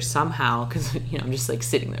ancestors somehow, because I'm just like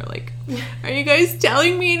sitting there like, are you guys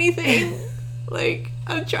telling me anything? Like,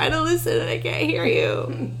 I'm trying to listen and I can't hear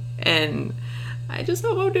you, and I just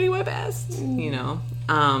hope I'm doing my best.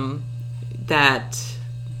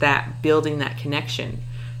 That building that connection,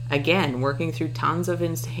 again, working through tons of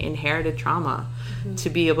inherited trauma to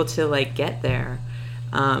be able to like get there.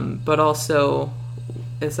 But also,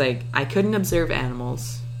 it's like I couldn't observe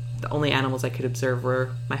animals. The only animals I could observe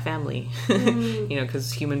were my family. You know,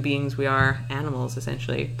 because human beings, we are animals,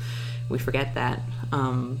 essentially. We forget that.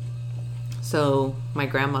 So my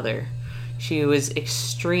grandmother, she was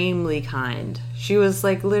extremely kind. She was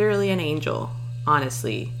like literally an angel,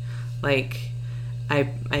 honestly. Like, I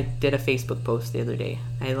did a Facebook post the other day.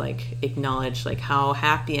 I like acknowledged like how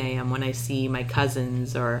happy I am when I see my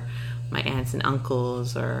cousins or my aunts and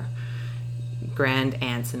uncles or grand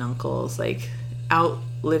aunts and uncles like out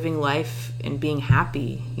living life and being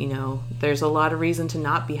happy. You know, there's a lot of reason to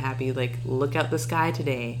not be happy. Like, look at the sky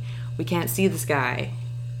today. We can't see the sky.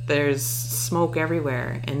 There's smoke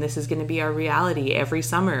everywhere, and this is going to be our reality every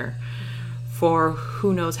summer for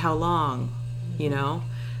who knows how long, you know?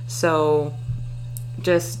 So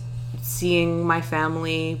just seeing my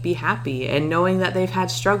family be happy and knowing that they've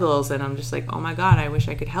had struggles, and I'm just like, oh my God, I wish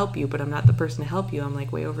I could help you, but I'm not the person to help you. I'm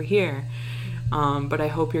like way over here. But I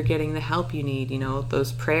hope you're getting the help you need, you know,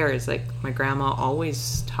 those prayers. Like, my grandma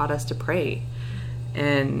always taught us to pray,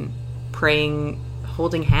 and praying,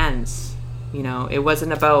 holding hands, you know, it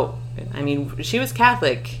wasn't about, I mean, she was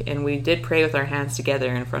Catholic and we did pray with our hands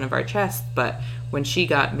together in front of our chest, but when she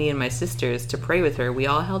got me and my sisters to pray with her, we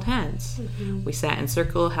all held hands. We sat in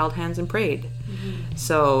circle, held hands, and prayed.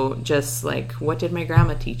 So just like, what did my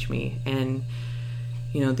grandma teach me? And,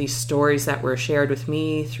 you know, these stories that were shared with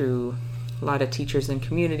me through a lot of teachers in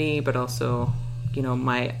community, but also, you know,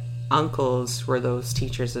 my uncles were those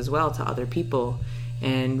teachers as well to other people.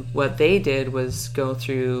 And what they did was go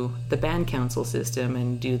through the band council system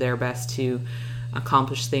and do their best to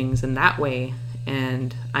accomplish things in that way.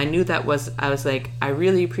 And I knew I was like, I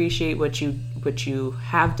really appreciate what you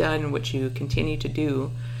have done, what you continue to do,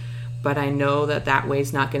 but I know that way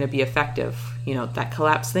is not going to be effective. You know, that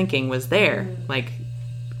collapse thinking was there. Like,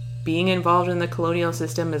 being involved in the colonial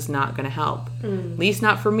system is not going to help. At least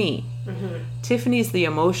not for me. Tiffany's the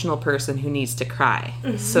emotional person who needs to cry.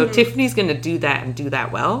 So Tiffany's going to do that and do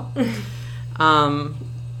that well. And,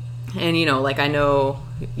 you know, like, I know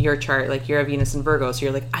your chart, like, you're a Venus and Virgo, so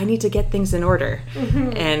you're like, I need to get things in order.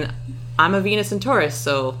 And I'm a Venus and Taurus,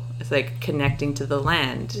 so it's like connecting to the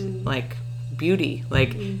land, like beauty,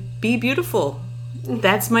 like be beautiful.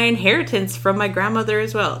 That's my inheritance from my grandmother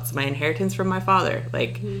as well. It's my inheritance from my father.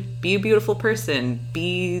 Like, be a beautiful person,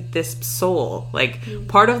 be this soul. Like,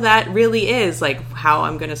 part of that really is like how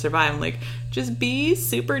I'm going to survive. I'm like, just be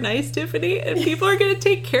super nice, Tiffany, and people are going to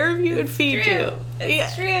take care of you and feed you.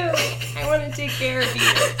 It's true. I want to take care of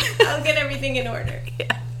you. I'll get everything in order.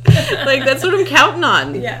 Like, that's what I'm counting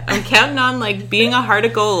on. Yeah. I'm counting on like being a heart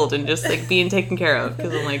of gold and just like being taken care of,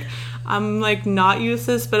 because I'm like not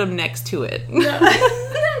useless, but I'm next to it. No,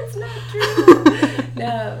 that's not true.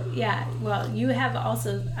 No, yeah. Well, you have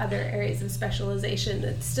also other areas of specialization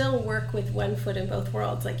that still work with one foot in both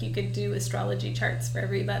worlds. Like, you could do astrology charts for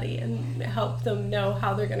everybody and help them know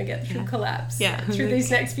how they're going to get through collapse. Through these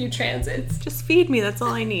next few transits. Just feed me. That's all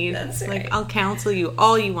I need. That's right. Like, I'll counsel you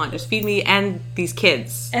all you want. Just feed me and these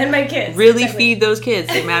kids. And my kids. Really feed those kids.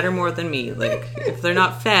 They matter more than me. Like, if they're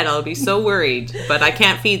not fed, I'll be so worried. But I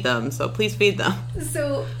can't feed them, so please feed them.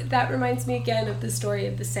 So that reminds me again of the story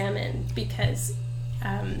of the salmon, because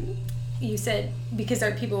you said because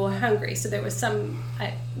our people were hungry, so there was some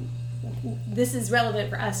this is relevant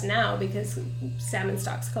for us now because salmon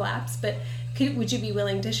stocks collapsed, but would you be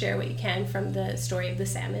willing to share what you can from the story of the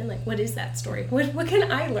salmon? Like, what is that story? What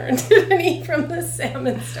can I learn, Tiffany, from the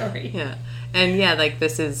salmon story? Yeah. And yeah, like,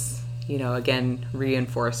 this is, you know, again,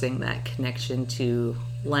 reinforcing that connection to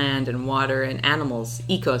land and water and animals,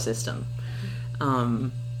 ecosystem,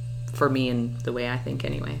 for me and the way I think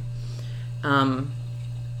anyway.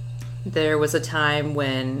 There was a time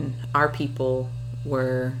when our people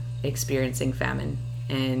were experiencing famine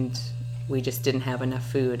and we just didn't have enough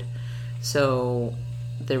food. So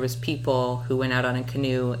there was people who went out on a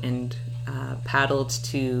canoe and paddled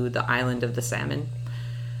to the island of the salmon.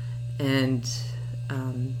 And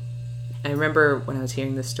I remember when I was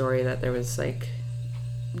hearing this story that there was like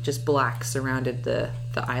just black surrounded the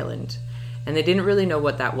island, and they didn't really know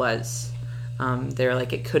what that was. They were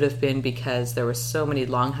like, it could have been because there were so many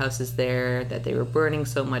longhouses there that they were burning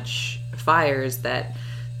so much fires that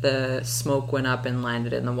the smoke went up and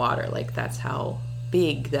landed in the water. Like, that's how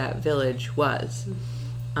big that village was.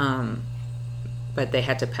 But they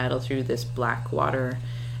had to paddle through this black water,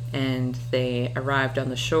 and they arrived on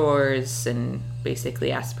the shores and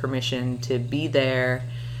basically asked permission to be there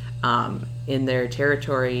in their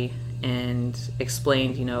territory and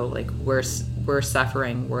explained, like we're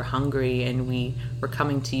suffering, we're hungry, and we're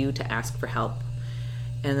coming to you to ask for help.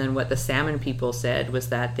 And then what the salmon people said was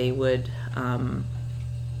that they would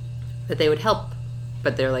help,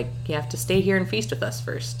 but they're like, you have to stay here and feast with us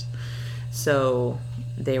first. So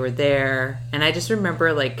they were there, and I just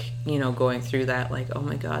remember going through that, like, oh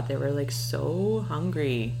my God, they were like so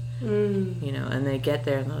hungry, and they get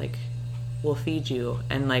there and they're like, we'll feed you,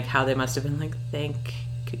 and like how they must have been like, thank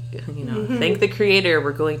the Creator,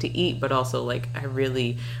 we're going to eat, but also like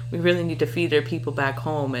we really need to feed our people back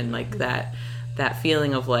home, and like that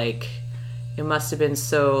feeling of like, it must have been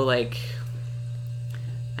so like,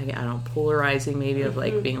 I don't know, polarizing maybe, of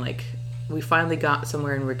like being like, we finally got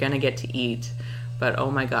somewhere and we're gonna get to eat, but oh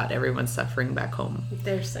my God, everyone's suffering back home.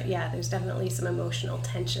 There's definitely some emotional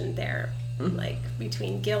tension there, like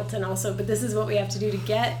between guilt and also, but this is what we have to do to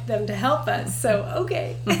get them to help us, so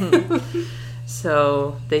okay.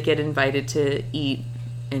 So they get invited to eat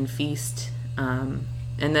and feast, and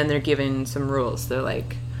then they're given some rules. They're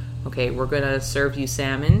like, okay, we're gonna serve you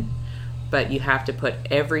salmon, but you have to put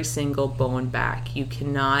every single bone back. You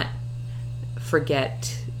cannot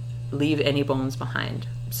leave any bones behind.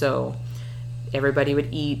 So everybody would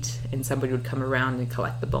eat, and somebody would come around and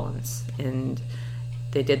collect the bones. And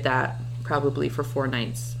they did that probably for 4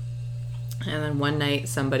 nights. And then one night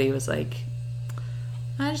somebody was like,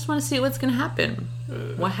 I just want to see what's going to happen.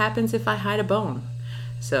 What happens if I hide a bone?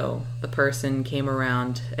 So the person came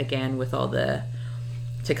around again with to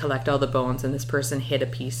collect all the bones, and this person hid a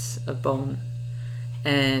piece of bone.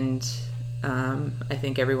 And I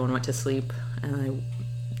think everyone went to sleep, and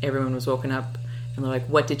everyone was woken up, and they're like,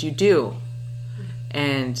 what did you do?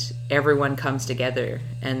 And everyone comes together,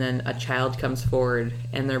 and then a child comes forward,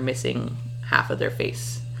 and they're missing half of their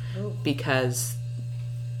face. Because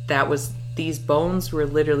these bones were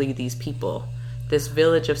literally these people, this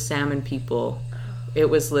village of salmon people. It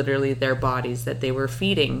was literally their bodies that they were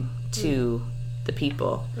feeding to the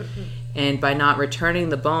people. And by not returning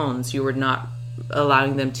the bones, you were not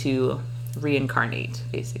allowing them to reincarnate,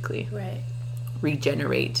 basically. Right.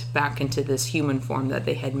 Regenerate back into this human form that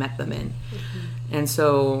they had met them in. And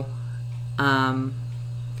so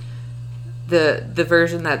the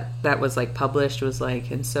version that was like published was like,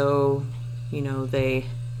 and so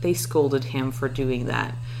they scolded him for doing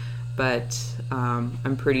that, but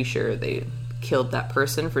I'm pretty sure they killed that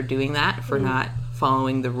person for doing that, for not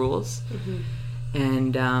following the rules.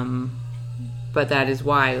 And but that is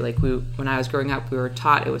why, like, when I was growing up, we were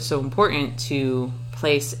taught it was so important to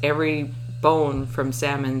place every bone from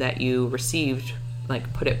salmon that you received,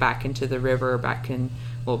 like, put it back into the river,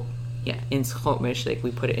 in Squamish, like,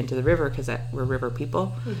 we put it into the river because we're river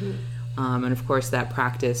people. And of course that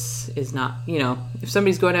practice is not, if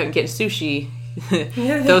somebody's going out and getting sushi,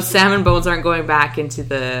 those salmon bones aren't going back into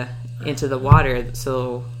the water.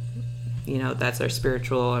 So, that's our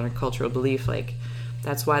spiritual and our cultural belief. Like,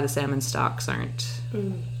 that's why the salmon stocks aren't,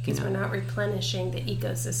 because we're not replenishing the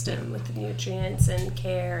ecosystem with the nutrients and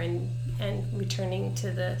care and returning to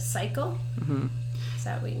the cycle. Is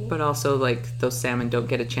that what you mean? But also, like, those salmon don't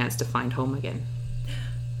get a chance to find home again.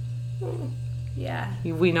 Yeah.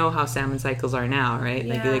 We know how salmon cycles are now, right?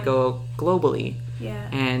 Yeah. Like, they go globally. Yeah.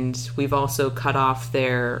 And we've also cut off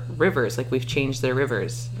their rivers. Like, we've changed their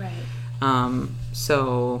rivers. Right.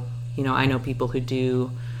 So, I know people who do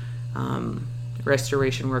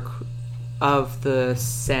restoration work of the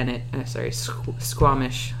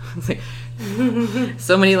Squamish.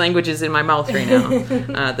 So many languages in my mouth right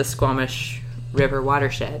now. The Squamish River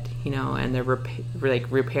watershed, and they're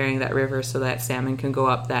repairing that river so that salmon can go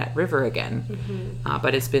up that river again.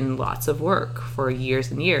 But it's been lots of work for years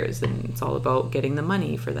and years, and it's all about getting the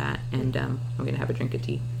money for that. And I'm going to have a drink of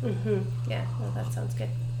tea. Yeah, well, that sounds good.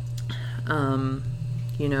 And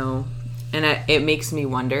it makes me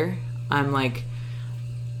wonder. I'm like,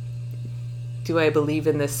 do I believe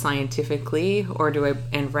in this scientifically,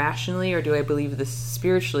 and rationally, or do I believe this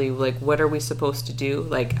spiritually? Like, what are we supposed to do?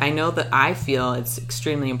 Like, I know that I feel it's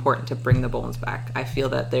extremely important to bring the bones back. I feel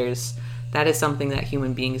that that is something that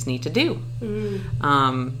human beings need to do.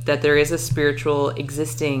 That there is a spiritual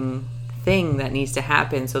existing thing that needs to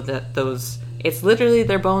happen, so that it's literally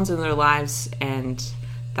their bones in their lives, and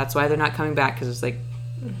that's why they're not coming back, because it's like,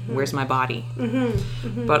 where's my body?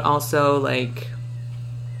 But also, like,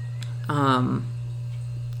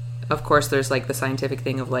 of course, there's like the scientific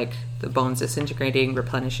thing of like the bones disintegrating,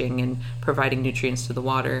 replenishing, and providing nutrients to the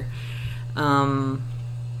water. And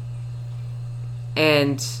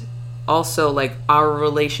also like our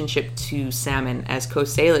relationship to salmon as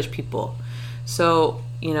Coast Salish people. So,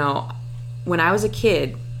 when I was a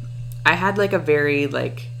kid, I had like a very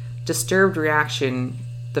like disturbed reaction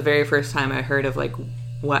the very first time I heard of like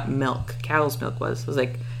what milk, cow's milk was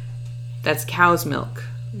like, that's cow's milk.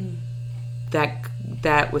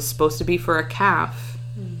 That was supposed to be for a calf,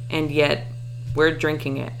 and yet we're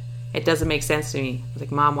drinking it. It doesn't make sense to me. I was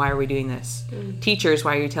like, Mom, why are we doing this? Teachers,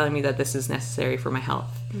 why are you telling me that this is necessary for my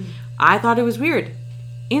health? I thought it was weird.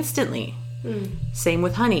 Instantly. Same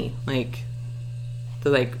with honey. Like,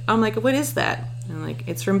 they're like, I'm like, what is that? And I'm like,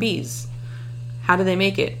 it's from bees. How do they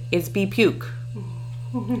make it? It's bee puke.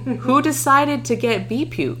 Who decided to get bee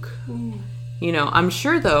puke? You know, I'm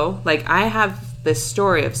sure though, like I have this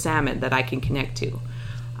story of salmon that I can connect to.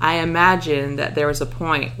 I imagine that there was a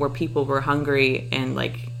point where people were hungry and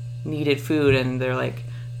like needed food, and they're like,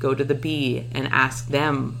 go to the bee and ask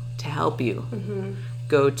them to help you.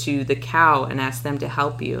 Go to the cow and ask them to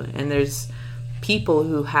help you. And there's people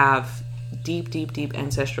who have deep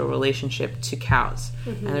ancestral relationship to cows.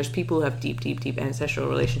 And there's people who have deep ancestral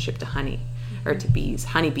relationship to honey, or to bees,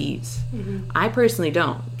 honeybees. I personally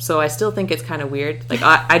don't. So I still think it's kind of weird. Like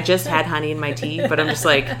I just had honey in my tea, but I'm just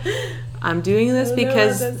like, I'm doing this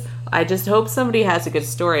because I just hope somebody has a good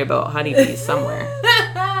story about honeybees somewhere.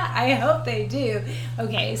 I hope they do.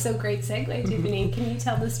 Okay, so great segue, Tiffany. Can you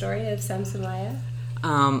tell the story of Samsamaya?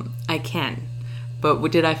 I can. But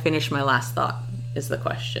did I finish my last thought is the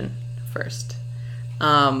question first.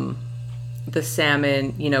 The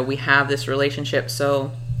salmon, you know, we have this relationship.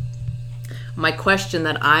 So my question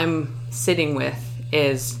that I'm sitting with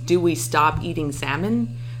is, do we stop eating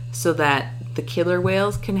salmon so that the killer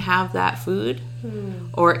whales can have that food?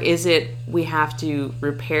 Or is it we have to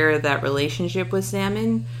repair that relationship with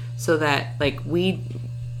salmon so that like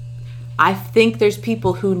I think there's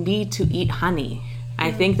people who need to eat honey.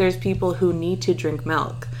 I think there's people who need to drink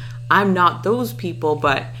milk. I'm not those people,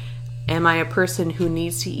 but am I a person who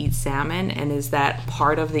needs to eat salmon? And is that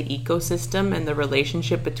part of the ecosystem and the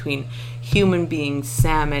relationship between human beings,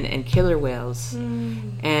 salmon, and killer whales?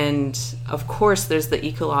 And of course, there's the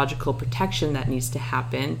ecological protection that needs to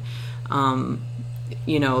happen.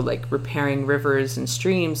 You know, like repairing rivers and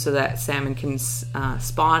streams so that salmon can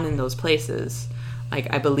spawn in those places.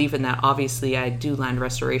 Like, I believe in that. Obviously, I do land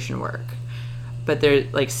restoration work. But they're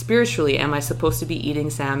like, spiritually, am I supposed to be eating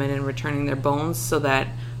salmon and returning their bones so that,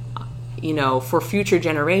 you know, for future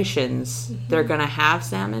generations, they're going to have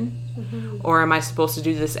salmon? Or am I supposed to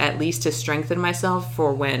do this at least to strengthen myself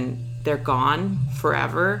for when they're gone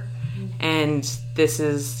forever? And this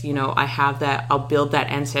is, you know, I have that, I'll build that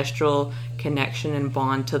ancestral connection and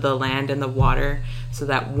bond to the land and the water so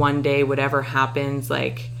that one day, whatever happens,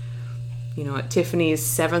 like, you know, Tiffany's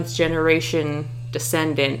 7th generation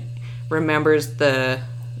descendant remembers that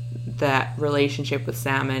relationship with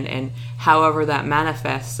salmon, and however that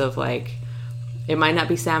manifests of like, it might not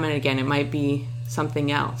be salmon again, it might be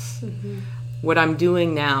something else. What I'm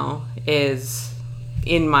doing now is,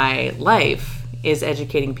 in my life, is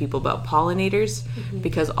educating people about pollinators,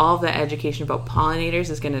 because all of that education about pollinators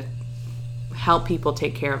is going to help people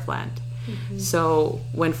take care of land. So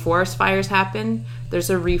when forest fires happen, there's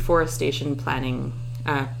a reforestation planting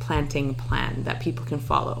plan that people can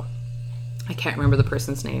follow. I can't remember the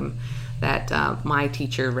person's name that my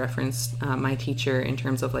teacher referenced. My teacher in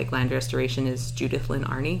terms of like land restoration is Judith Lynn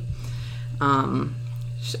Arney.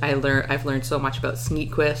 I've learned so much about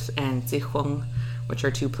Sneakwith and Zihong, which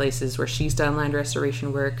are two places where she's done land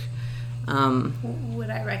restoration work. Would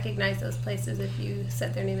I recognize those places if you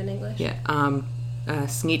said their name in English? Yeah.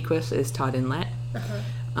 Sneakwith is Todd Inlet,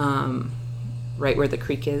 right where the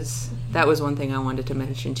creek is. That was one thing I wanted to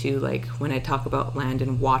mention too, like when I talk about land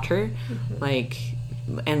and water, like,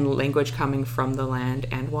 and language coming from the land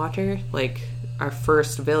and water, like our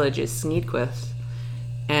first village is Sneakwith,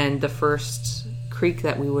 and the first creek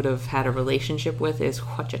that we would have had a relationship with is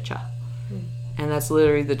Huachacha. And that's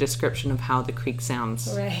literally the description of how the creek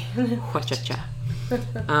sounds. Right. Huachacha.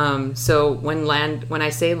 So when I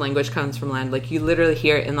say language comes from land, like you literally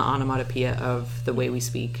hear it in the onomatopoeia of the way we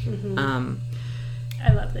speak.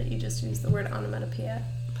 I love that you just used the word onomatopoeia.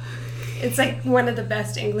 It's like one of the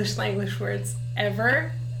best English language words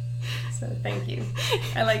ever. So thank you.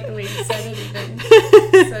 I like the way you said it even.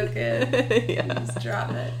 So good. Yeah. You just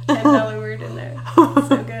drop it. $10 word in there.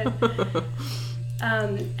 So good.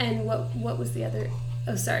 And what was the other?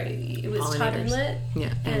 Oh, sorry. It was Todd Inlet.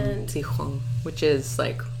 Yeah, and Zihong, which is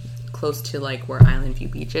like close to like where Island View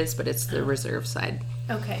Beach is, but it's the reserve side.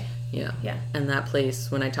 Okay. Yeah. Yeah. And that place,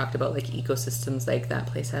 when I talked about like ecosystems, like that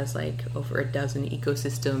place has like over a dozen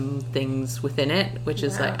ecosystem things within it, which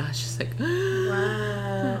is like, I was just like,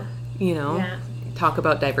 wow. You know, talk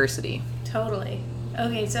about diversity. Totally.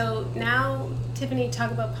 Okay, so now, Tiffany, talk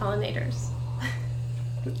about pollinators.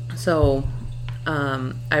 So,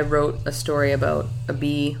 I wrote a story about a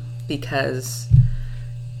bee because,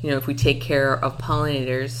 if we take care of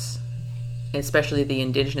pollinators, especially the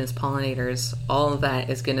indigenous pollinators, all of that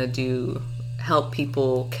is going to help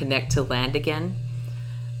people connect to land again,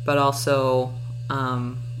 but also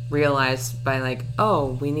realize by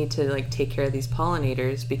we need to take care of these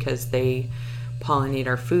pollinators because they pollinate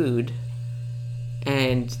our food,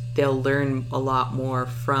 and they'll learn a lot more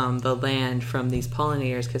from the land, from these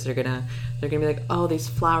pollinators, because they're gonna be like, oh, these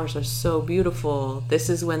flowers are so beautiful, this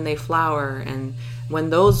is when they flower, and when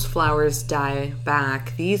those flowers die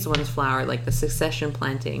back, these ones flower, like the succession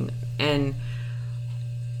planting. And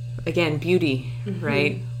again, beauty,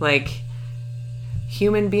 right?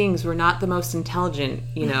 Human beings, we're not the most intelligent,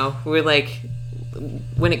 we're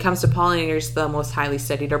when it comes to pollinators, the most highly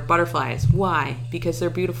studied are butterflies. Why? Because they're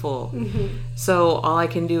beautiful. So all I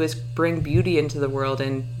can do is bring beauty into the world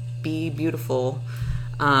and be beautiful,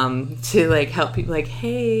 to help people,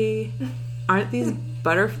 hey, aren't these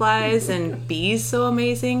butterflies and bees so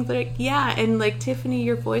amazing? They're yeah, and Tiffany,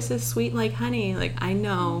 your voice is sweet like honey. I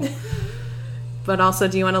know. But also,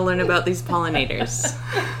 do you want to learn about these pollinators?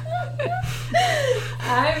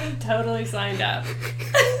 I'm totally signed up.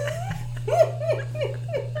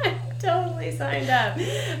 I'm totally signed up.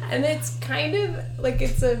 And it's kind of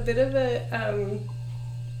it's a bit of a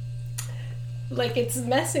it's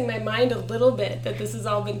messing my mind a little bit that this has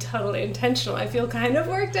all been totally intentional. I feel kind of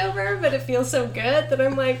worked over, but it feels so good that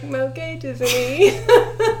I'm okay, Tiffany.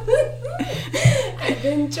 I've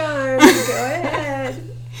been charmed. Go ahead.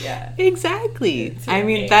 Yeah, exactly. I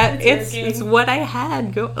mean, it's what I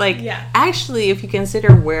had actually, if you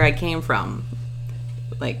consider where I came from,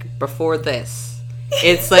 before this,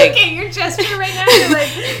 it's okay, your gesture right now,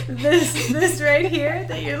 you're this right here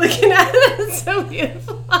that you're looking at, is so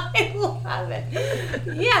beautiful. I love it.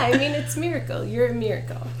 Yeah, I mean, it's miracle. You're a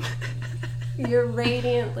miracle. You're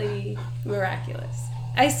radiantly miraculous.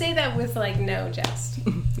 I say that with no jest.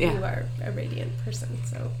 Yeah. You are a radiant person,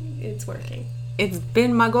 so it's working. It's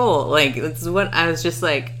been my goal. It's what I was just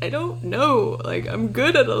I don't know. I'm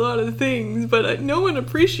good at a lot of things, but no one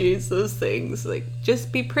appreciates those things.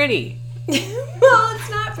 Just be pretty. Well, it's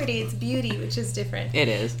not pretty. It's beauty, which is different. It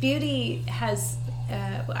is. Beauty has,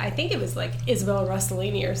 I think it was Isabel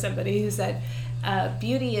Rossellini or somebody who said,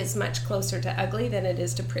 beauty is much closer to ugly than it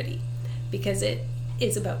is to pretty, because it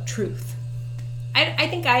is about truth. I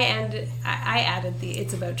think I added the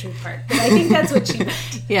 "it's about truth" part, but I think that's what she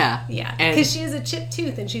meant. Yeah, because she has a chipped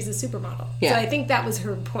tooth and she's a supermodel. Yeah. So I think that was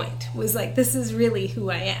her point. Was this is really who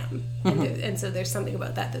I am, and so there's something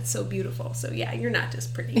about that that's so beautiful. So yeah, you're not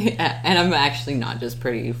just pretty. Yeah, and I'm actually not just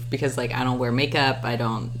pretty because I don't wear makeup. I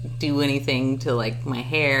don't do anything to my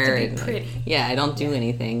hair. To be pretty. I don't do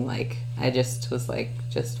anything. I just was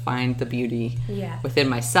just find the beauty within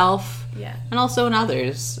myself. Yeah. And also in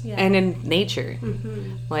others. Yeah. And in nature.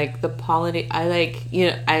 The pollinate.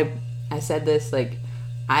 I said this,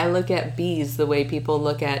 I look at bees the way people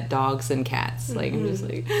look at dogs and cats. I'm just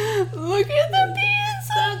look at the bees,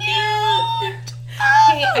 so cute.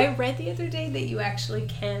 Hey, I read the other day that you actually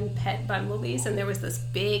can pet bumblebees, and there was this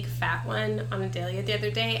big fat one on a dahlia the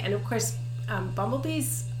other day, and of course,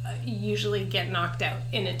 bumblebees usually get knocked out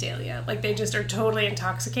in a dahlia. They just are totally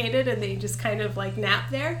intoxicated and they just kind of nap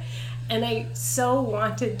there. And I so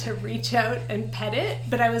wanted to reach out and pet it,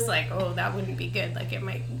 but I was oh, that wouldn't be good. It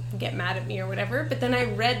might get mad at me or whatever. But then I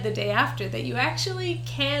read the day after that you actually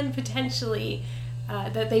can potentially,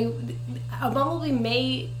 that a bumblebee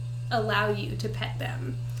may allow you to pet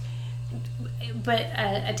them. But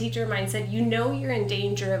a teacher of mine said, you're in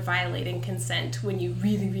danger of violating consent when you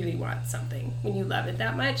really, really want something, when you love it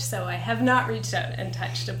that much. So I have not reached out and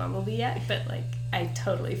touched a bumblebee yet, but I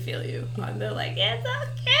totally feel you on the it's so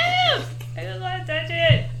cute. I just want to touch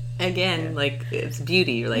it. Again, it's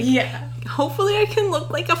beauty. Hopefully I can look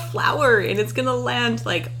like a flower and it's gonna land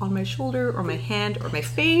on my shoulder or my hand or my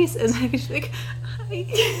face, and I just hi.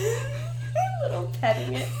 A little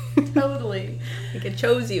petting it. Totally. It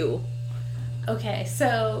chose you. Okay,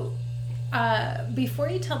 so before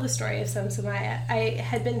you tell the story of Samsamaya, I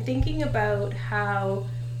had been thinking about how,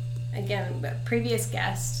 again, a previous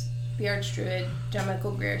guest, the Archdruid, John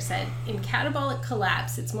Michael Greer, said, in catabolic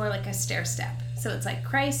collapse, it's more like a stair step. So it's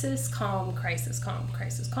crisis, calm, crisis, calm,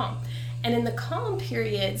 crisis, calm. And in the calm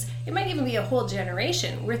periods, it might even be a whole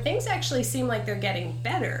generation where things actually seem like they're getting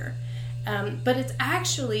better. But it's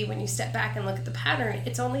actually, when you step back and look at the pattern,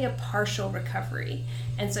 it's only a partial recovery.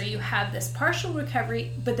 And so you have this partial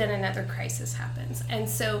recovery, but then another crisis happens. And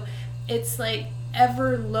so it's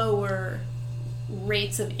ever lower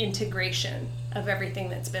rates of integration of everything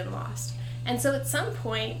that's been lost. And so at some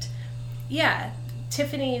point,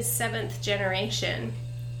 Tiffany's 7th generation,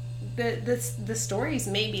 the stories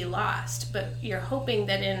may be lost, but you're hoping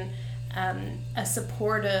that in a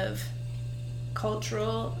supportive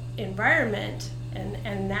cultural environment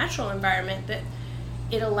and natural environment that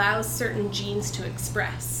it allows certain genes to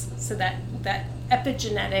express, so that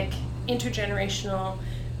epigenetic, intergenerational,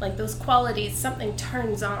 like those qualities, something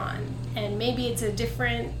turns on, and maybe it's a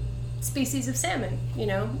different species of salmon,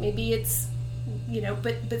 maybe it's,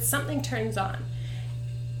 but something turns on.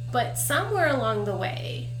 But somewhere along the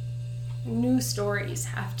way, new stories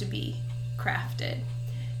have to be crafted.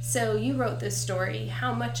 So you wrote this story.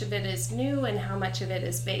 How much of it is new and how much of it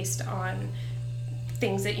is based on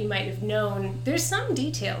things that you might have known? There's some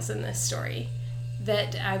details in this story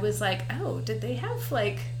that I was like, oh, did they have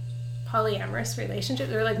like polyamorous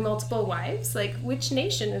relationships or like multiple wives? Like, which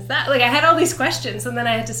nation is that? Like, I had all these questions, and then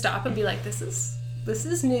I had to stop and be like, this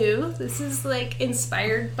is new. This is like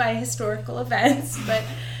inspired by historical events, but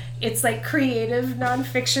it's like creative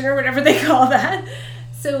nonfiction or whatever they call that.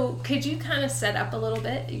 So could you kind of set up a little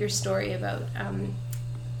bit your story about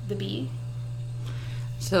the bee?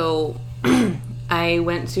 So I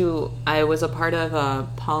was a part of a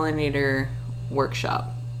pollinator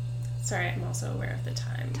workshop. Sorry, I'm also aware of the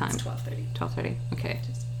time. It's 12:30. 12:30. Okay.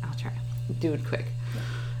 I'll try. Do it quick. Yeah.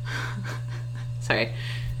 Sorry.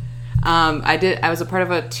 I was a part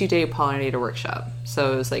of a 2-day pollinator workshop.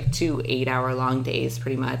 So it was like 2 8-hour-long days,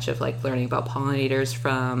 pretty much, of like learning about pollinators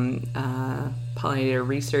from pollinator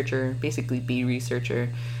researcher, basically bee researcher,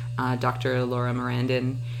 Dr. Laura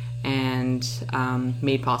Morandin, and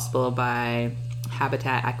made possible by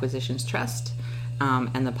Habitat Acquisitions Trust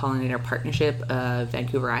and the Pollinator Partnership of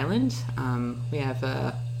Vancouver Island. We have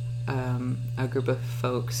a group of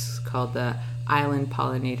folks called the Island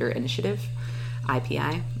Pollinator Initiative,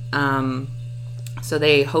 IPI. So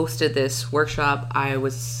they hosted this workshop. I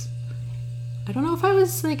don't know if I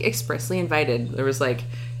was like expressly invited. There was like,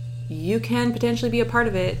 you can potentially be a part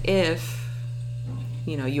of it if,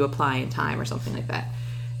 you apply in time or something like that.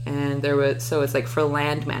 And so it's like for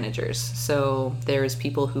land managers. So there's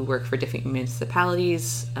people who work for different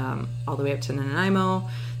municipalities, all the way up to Nanaimo.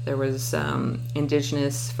 There was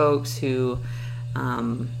Indigenous folks who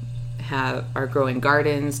are growing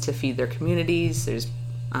gardens to feed their communities. There's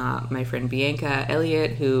my friend Bianca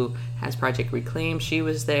Elliott, who has Project Reclaim. She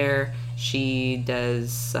was there. She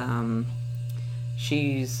does,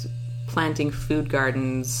 she's planting food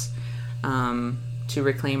gardens to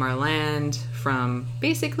reclaim our land from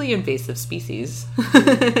basically invasive species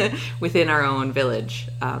within our own village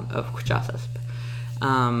of Kuchasasp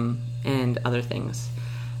and other things.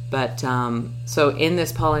 But so in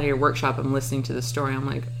this pollinator workshop, I'm listening to the story. I'm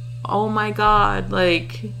like, oh my God,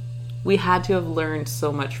 like, we had to have learned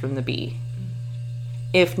so much from the bee.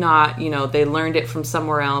 If not, they learned it from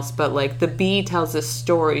somewhere else, but like the bee tells this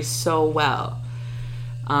story so well.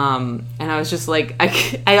 And I was just like,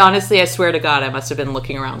 I honestly, I swear to God, I must have been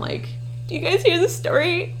looking around like, do you guys hear the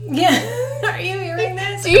story? Yeah. Are you hearing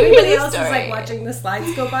this? Do you Everybody hear the else story? is like watching the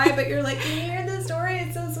slides go by, but you're like, can you hear the story?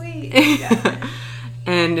 It's so sweet. Yeah.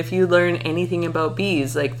 And if you learn anything about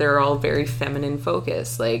bees, like, they're all very feminine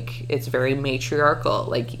focused. Like, it's very matriarchal.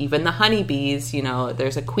 Like, even the honeybees,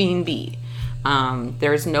 there's a queen bee.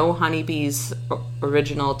 There's no honeybees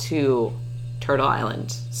original to Turtle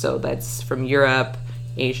Island. So that's from Europe,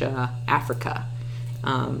 Asia, Africa.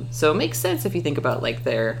 So it makes sense if you think about, like,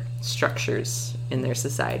 their structures in their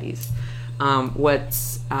societies.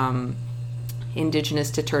 What's indigenous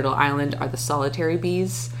to Turtle Island are the solitary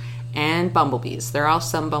bees and bumblebees. There are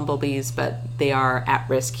some bumblebees, but they are at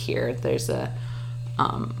risk here. There's a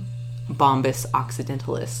Bombus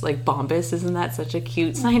occidentalis. Like, Bombus, isn't that such a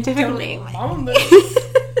cute scientific name? Bombus.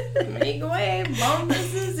 Make way.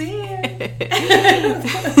 Bombus is here.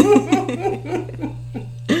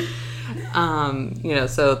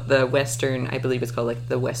 So the western, I believe it's called like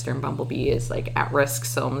the western bumblebee, is like at risk.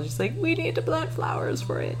 So I'm just like, we need to plant flowers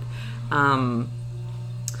for it.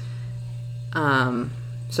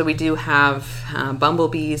 So we do have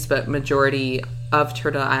bumblebees, but majority of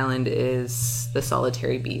Turtle Island is the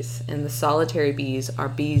solitary bees. And the solitary bees are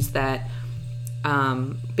bees that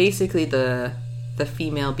basically the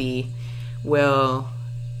female bee will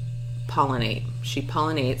pollinate. She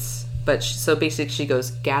pollinates, but so basically she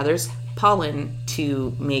gathers pollen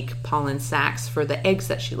to make pollen sacs for the eggs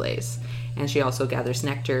that she lays. And she also gathers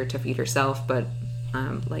nectar to feed herself, but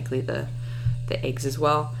likely the eggs as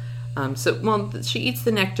well. She eats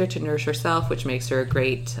the nectar to nourish herself, which makes her a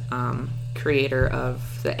great creator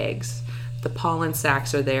of the eggs. The pollen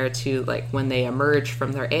sacs are there to, like, when they emerge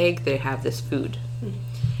from their egg, they have this food.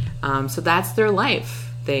 So that's their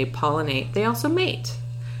life. They pollinate. They also mate.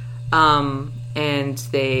 and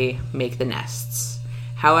they make the nests.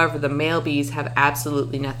 However, the male bees have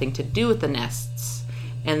absolutely nothing to do with the nests.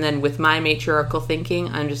 And then with my matriarchal thinking,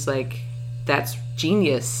 I'm just like, that's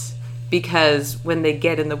genius. Because when they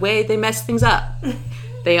get in the way, they mess things up.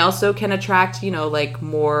 They also can attract, like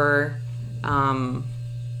more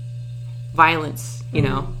violence,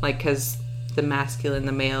 like because the masculine,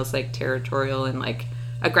 the male is like territorial and like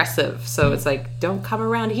aggressive. So it's like, don't come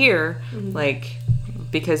around here, like,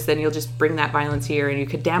 because then you'll just bring that violence here and you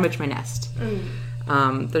could damage my nest.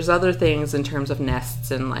 There's other things in terms of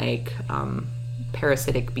nests and like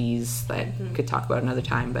parasitic bees that we could talk about another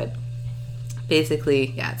time, but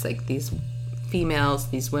basically, yeah, it's like these females,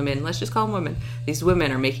 these women, let's just call them women. These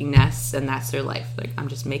women are making nests, and that's their life. Like, I'm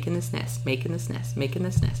just making this nest, making this nest, making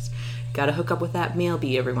this nest. Got to hook up with that male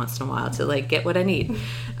bee every once in a while to like get what I need.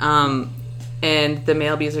 And the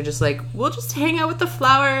male bees are just like, we'll just hang out with the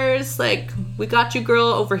flowers. Like, we got you, girl,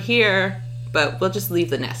 over here, but we'll just leave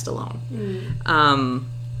the nest alone.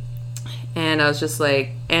 And I was just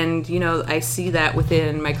like, and, I see that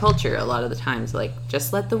within my culture a lot of the times. Like,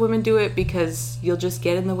 just let the women do it because you'll just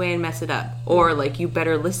get in the way and mess it up. Or, like, you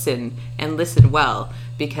better listen and listen well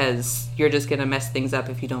because you're just going to mess things up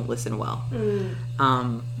if you don't listen well.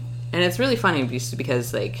 And it's really funny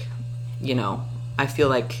because, like, I feel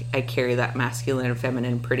like I carry that masculine and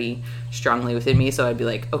feminine pretty strongly within me. So I'd be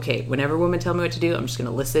like, okay, whenever women tell me what to do, I'm just going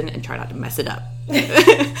to listen and try not to mess it up.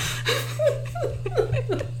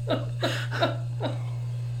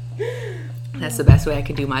 That's the best way I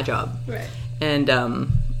can do my job. Right. And,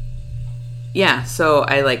 so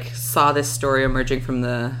I, like, saw this story emerging from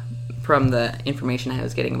the information I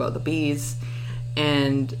was getting about the bees.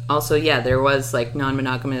 And also, there was, like,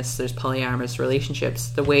 non-monogamous, there's polyamorous relationships.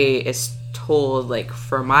 The way it's told, like,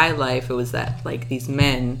 for my life, it was that, like, these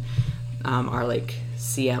men are, like,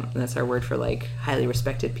 CM, that's our word for, like, highly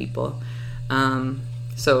respected people.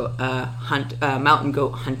 So a mountain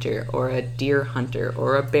goat hunter or a deer hunter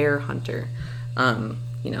or a bear hunter,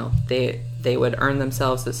 they would earn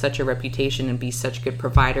themselves with such a reputation and be such good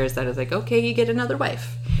providers that it's like, okay, you get another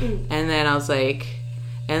wife. And then I was like,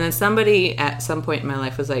 and then somebody at some point in my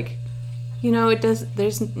life was like,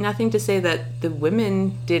 there's nothing to say that the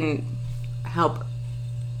women didn't help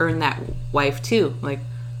earn that wife too. Like,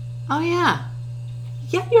 oh yeah,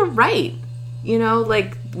 you're right.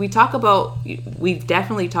 Like we've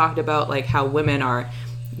definitely talked about like how women are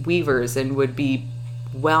weavers and would be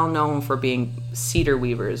well known for being cedar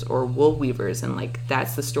weavers or wool weavers, and like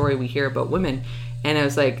that's the story we hear about women. And I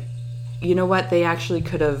was like, you know what, they actually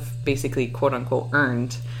could have basically quote unquote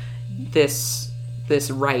earned this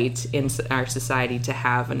right in our society to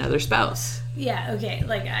have another spouse. Yeah, okay.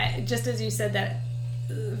 Like I just as you said that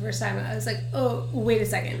the first time, I was like, oh, wait a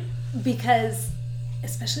second, because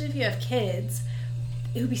especially if you have kids,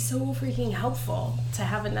 it would be so freaking helpful to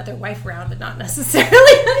have another wife around, but not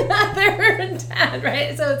necessarily another dad,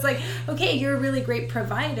 right? So it's like, okay, you're a really great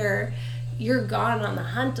provider. You're gone on the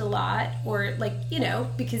hunt a lot, or like,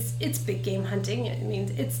 because it's big game hunting. I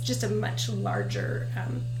mean, it's just a much larger,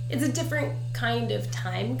 it's a different kind of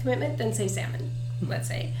time commitment than, say, salmon, let's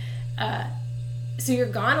say. So you're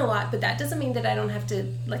gone a lot, but that doesn't mean that I don't have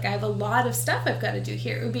to, like, I have a lot of stuff I've got to do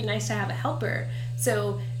here. It would be nice to have a helper.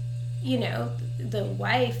 So,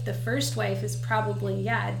 the first wife is probably,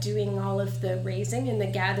 doing all of the raising and the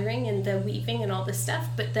gathering and the weaving and all this stuff,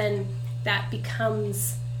 but then that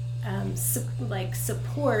becomes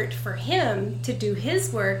support for him to do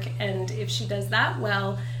his work, and if she does that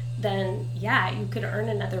well, then you could earn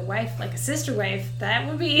another wife, like a sister wife. That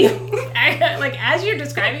would be like, as you're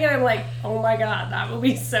describing it, I'm like, oh my god, that would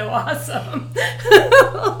be so awesome.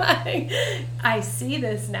 Like, I see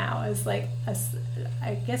this now as like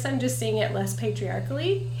I guess I'm just seeing it less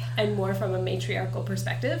patriarchally and more from a matriarchal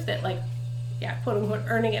perspective, that like, quote unquote,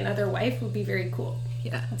 earning another wife would be very cool.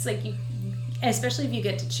 Yeah, it's like you, especially if you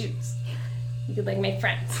get to choose, you could like make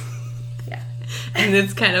friends. And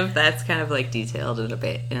that's kind of like detailed in a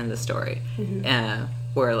bit in the story,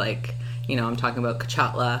 where like, I'm talking about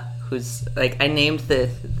Kachatla, who's like, I named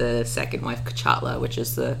the second wife Kachatla, which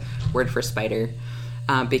is the word for spider,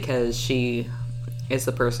 because she is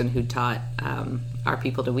the person who taught our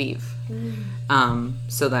people to weave.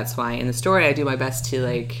 So that's why in the story I do my best to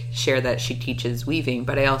like share that she teaches weaving,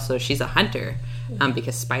 but she's a hunter,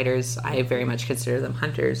 because spiders, I very much consider them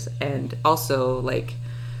hunters. And also, like,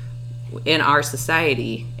 in our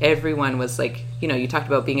society, everyone was like, you talked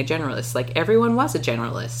about being a generalist, like everyone was a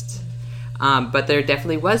generalist, but there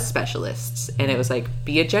definitely was specialists, and it was like,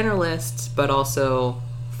 be a generalist but also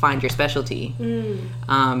find your specialty,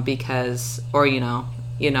 because, or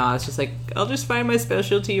I was just like, I'll just find my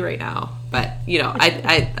specialty right now. But,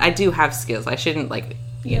 I do have skills. I shouldn't, like,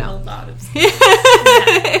 you have a lot of skills.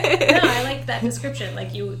 Yeah. No, I like that description.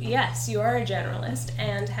 Like, you are a generalist,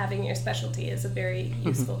 and having your specialty is a very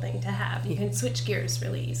useful thing to have. You can switch gears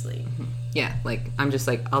really easily. Yeah, like, I'm just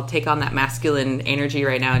like, I'll take on that masculine energy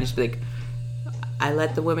right now and just be like, I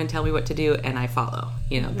let the women tell me what to do, and I follow.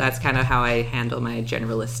 That's kind of how I handle my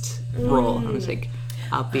generalist role. I'm just like,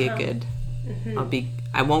 I'll be a good...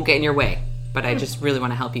 I won't get in your way, but I just really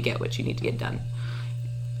want to help you get what you need to get done.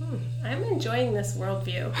 I'm enjoying this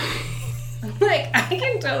worldview. Like, I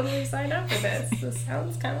can totally sign up for this. This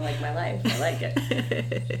sounds kind of like my life. I like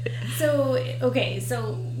it. So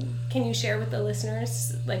can you share with the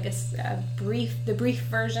listeners like the brief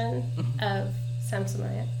version of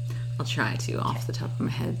Samsamaya? I'll try to off the top of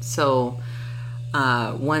my head. So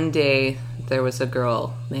one day there was a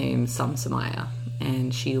girl named Samsamaya,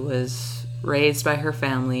 and she was raised by her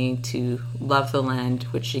family to love the land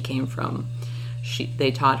which she came from. They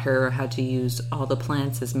taught her how to use all the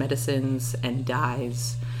plants as medicines and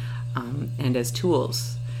dyes, and as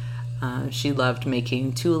tools. She loved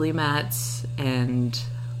making tule mats and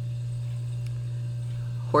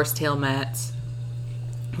horsetail mats,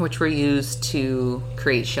 which were used to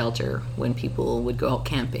create shelter when people would go out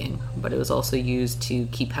camping, but it was also used to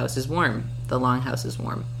keep houses warm, the longhouses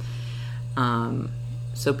warm.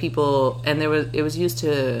 So people, and it was used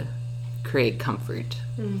to create comfort.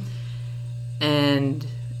 And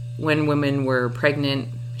when women were pregnant,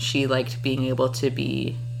 she liked being able to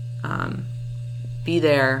be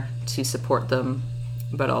there to support them,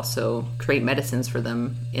 but also create medicines for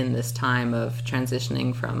them in this time of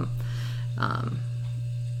transitioning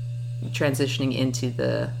into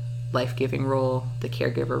the life-giving role, the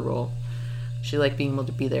caregiver role. She liked being able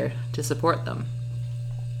to be there to support them.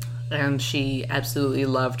 And she absolutely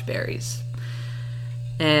loved berries.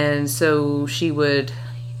 And so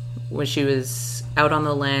when she was out on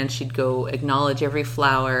the land, she'd go acknowledge every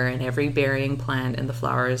flower and every berrying plant and the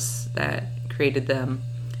flowers that created them.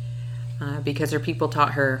 Because her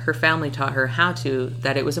family taught her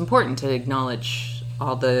that it was important to acknowledge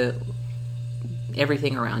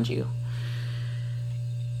everything around you.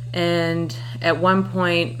 And at one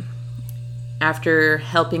point, after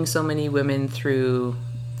helping so many women through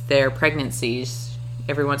their pregnancies,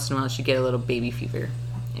 every once in a while she'd get a little baby fever.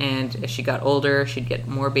 And as she got older, she'd get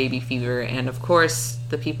more baby fever. And of course,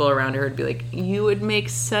 the people around her would be like, you would make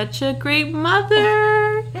such a great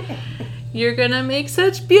mother. You're going to make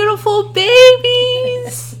such beautiful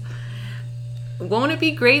babies. Won't it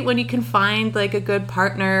be great when you can find like a good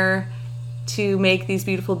partner to make these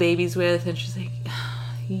beautiful babies with? And she's like,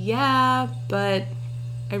 yeah, but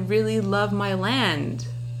I really love my land.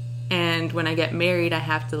 And when I get married, I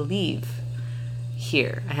have to leave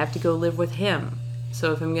here. I have to go live with him.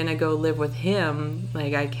 So if I'm going to go live with him,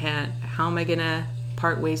 like how am I going to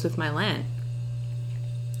part ways with my land?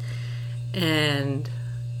 And,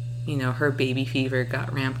 her baby fever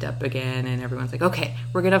got ramped up again, and everyone's like, okay,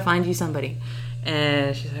 we're going to find you somebody.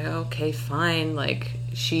 And she's like, okay, fine. Like,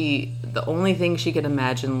 the only thing she could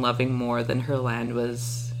imagine loving more than her land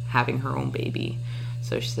was having her own baby.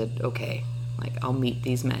 So she said, okay, like, I'll meet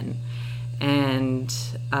these men. And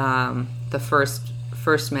the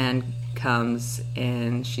first man comes,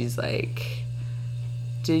 and she's like,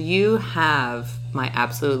 do you have my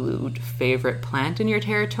absolute favorite plant in your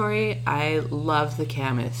territory? I love the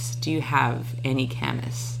camas. Do you have any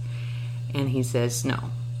camas? And he says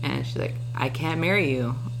no. And she's like, I can't marry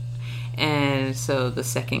you. And so the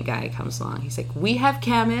second guy comes along. He's like, we have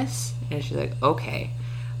camas. And she's like, okay.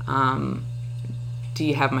 Do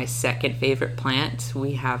you have my second favorite plant?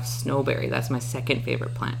 We have snowberry. That's my second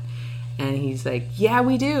favorite plant. And he's like, yeah,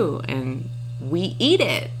 we do. And we eat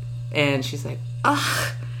it. And she's like,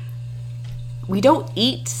 ugh, we don't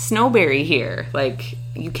eat snowberry here. Like,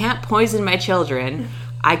 you can't poison my children.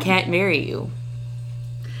 I can't marry you.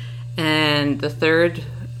 And the third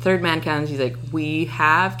man comes. He's like, we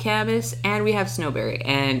have camas and we have snowberry.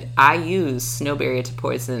 And I use snowberry to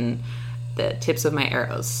poison the tips of my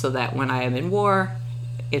arrows so that when I am in war,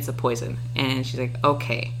 it's a poison. And she's like,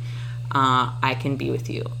 okay. I can be with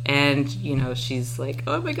you. And, she's like,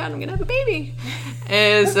 oh my God, I'm going to have a baby.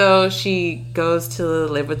 And so she goes to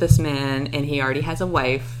live with this man, and he already has a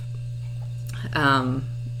wife.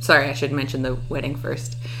 Sorry, I should mention the wedding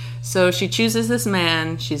first. So she chooses this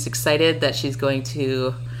man. She's excited that she's going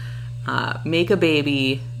to make a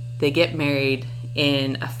baby. They get married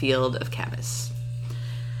in a field of camas.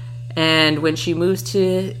 And when she moves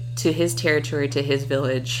to his territory, to his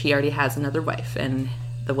village, he already has another wife, and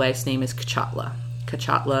the wife's name is Kachatla.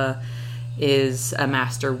 Kachatla is a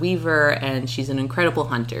master weaver, and she's an incredible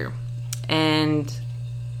hunter. And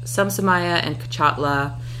Samsamaya and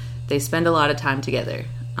Kachatla, they spend a lot of time together.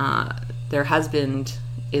 Their husband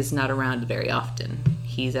is not around very often.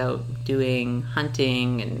 He's out doing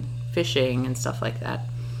hunting and fishing and stuff like that.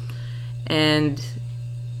 And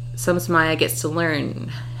Samsamaya gets to learn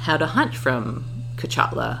how to hunt from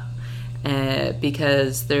Kachatla,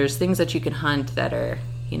 because there's things that you can hunt that are,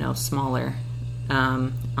 smaller,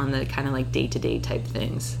 on the kind of like day-to-day type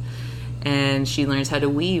things. And she learns how to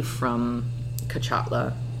weave from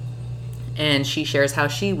Kachatla, and she shares how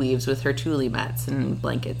she weaves with her tule mats and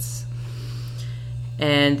blankets.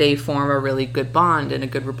 And they form a really good bond and a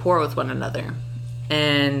good rapport with one another.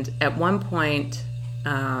 And at one point,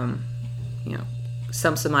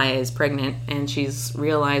 Samsamaya is pregnant, and she's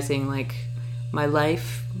realizing, like, my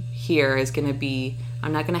life here is going to be,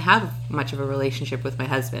 I'm not going to have much of a relationship with my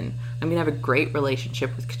husband. I'm going to have a great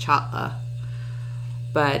relationship with Kachatla,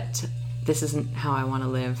 but this isn't how I want to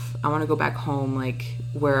live. I want to go back home, like,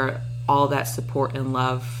 where all that support and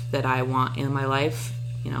love that I want in my life,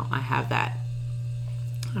 I have that.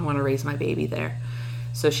 I want to raise my baby there.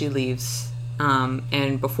 So she leaves.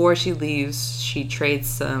 And before she leaves, she trades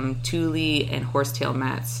some tule and horsetail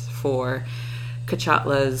mats for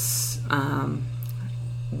Kachatla's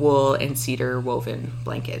wool and cedar woven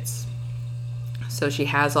blankets. So she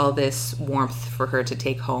has all this warmth for her to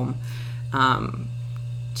take home,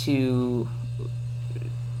 to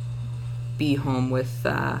be home with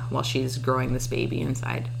while she's growing this baby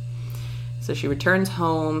inside. So she returns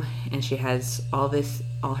home, and she has all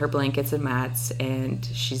her blankets and mats, and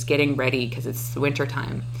she's getting ready because it's winter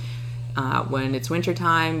time. When it's winter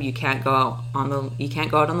time, you can't go out on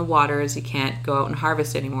the waters, you can't go out and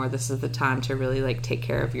harvest anymore. This is the time to really like take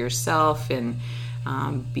care of yourself and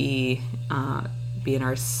be in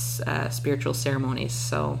our spiritual ceremonies.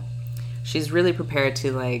 So she's really prepared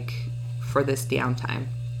to for this downtime.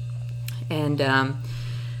 And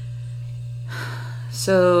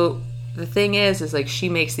so the thing is like she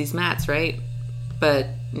makes these mats, right? But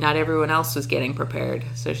not everyone else was getting prepared.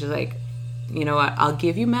 So she's like, you know what? I'll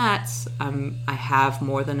give you mats. I have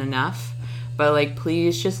more than enough, but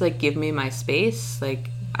please just give me my space.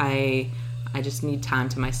 I just need time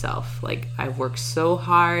to myself. I've worked so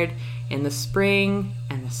hard in the spring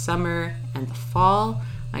and the summer and the fall.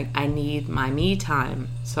 I need my me time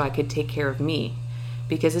so I could take care of me,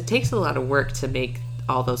 because it takes a lot of work to make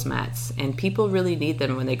all those mats, and people really need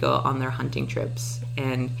them when they go on their hunting trips.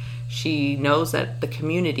 And she knows that the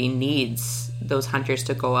community needs those hunters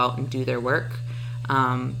to go out and do their work.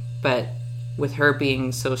 But with her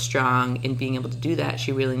being so strong and being able to do that,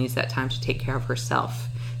 she really needs that time to take care of herself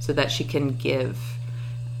so that she can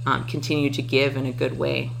continue to give in a good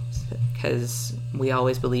way. Because we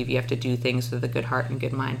always believe you have to do things with a good heart and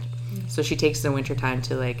good mind. Mm-hmm. So she takes the winter time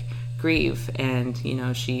to grieve, and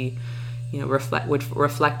she would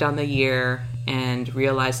reflect on the year and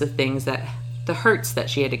realize the hurts that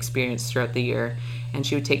she had experienced throughout the year, and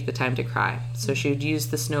she would take the time to cry. So she would use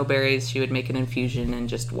the snowberries, she would make an infusion and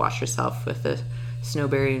just wash herself with the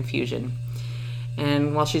snowberry infusion.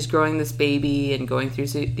 And while she's growing this baby and going through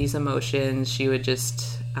these emotions, she would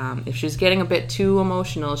just, if she was getting a bit too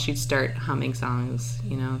emotional, she'd start humming songs,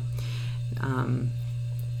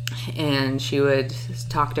 and she would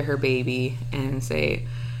talk to her baby and say,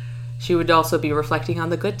 she would also be reflecting on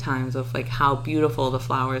the good times of how beautiful the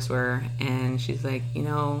flowers were. And she's like,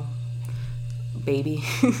 baby,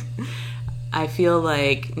 I feel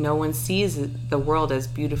like no one sees the world as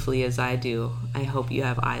beautifully as I do. I hope you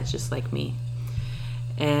have eyes just like me.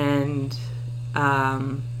 And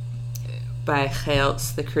by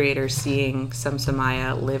Chaos, the creator, seeing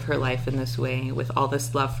Samsamaya live her life in this way with all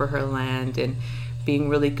this love for her land and being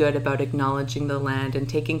really good about acknowledging the land and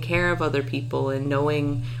taking care of other people and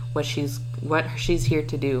knowing what she's here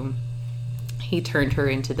to do, he turned her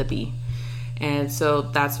into the bee. And so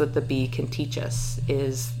that's what the bee can teach us,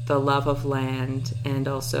 is the love of land and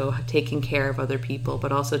also taking care of other people,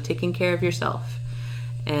 but also taking care of yourself.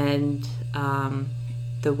 And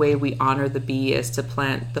the way we honor the bee is to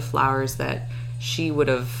plant the flowers that she would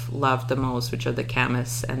have loved the most, which are the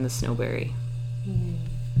camas and the snowberry.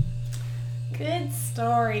 Good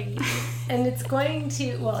story. And it's going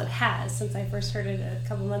to, well, it has, since I first heard it a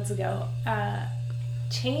couple months ago,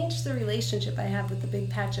 changed the relationship I have with the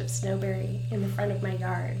big patch of snowberry in the front of my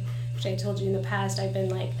yard, which I told you in the past. I've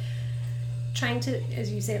been trying to,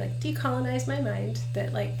 as you say, decolonize my mind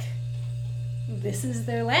that this is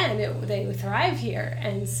their land. They thrive here.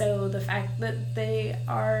 And so the fact that they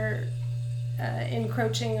are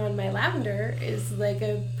encroaching on my lavender is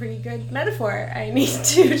a pretty good metaphor. I need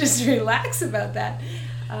to just relax about that.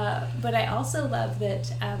 But I also love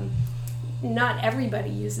that not everybody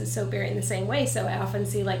uses soapberry in the same way. So I often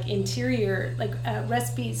see like interior, like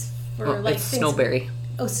recipes for like it's things. snowberry.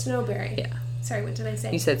 Oh, snowberry. Yeah. Sorry, what did I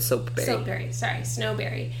say? You said soapberry. Soapberry. Sorry,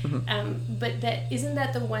 snowberry. But isn't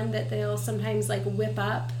that the one that they'll sometimes like whip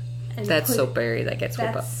up? And that's soapberry that gets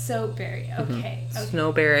whipped up. That's soapberry. Okay.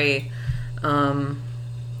 Snowberry.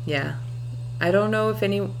 Yeah. I don't know if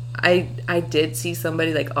any... I did see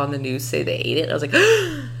somebody like on the news say they ate it. I was like,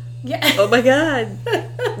 yeah. Oh my God.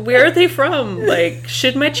 Where are they from? Like,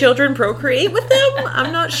 should my children procreate with them?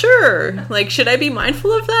 I'm not sure. Like, should I be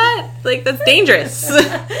mindful of that? Like, that's dangerous.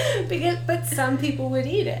 But some people would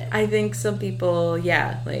eat it. I think some people,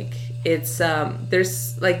 yeah. Like, it's,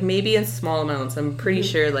 there's, like, maybe in small amounts. I'm pretty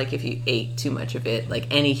sure, like, if you ate too much of it, like,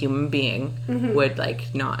 any human being would,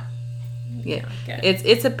 like, not. Yeah. Okay.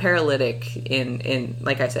 It's a paralytic in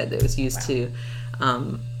like I said, it was used to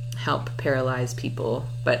help paralyze people,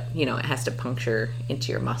 but you know, it has to puncture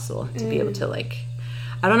into your muscle to be able to, like,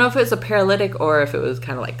 I don't know if it was a paralytic or if it was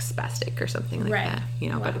kind of like spastic or something like that, you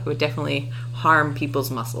know, but it would definitely harm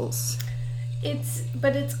people's muscles.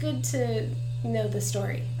 But it's good to know the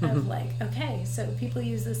story of like, okay, so people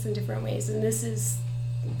use this in different ways, and this is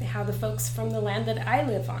how the folks from the land that I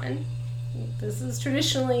live on, this is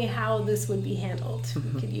traditionally how this would be handled.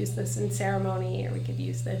 We could use this in ceremony, or we could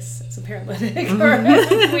use this as a paralytic, or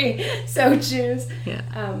if we so choose. Yeah.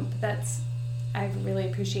 I've really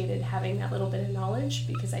appreciated having that little bit of knowledge,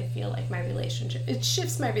 because I feel like my relationship, it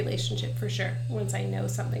shifts my relationship for sure once I know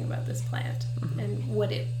something about this plant and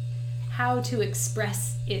how to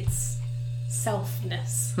express its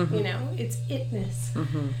selfness, you know, its itness.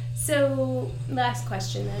 So last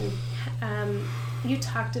question then. You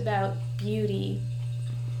talked about beauty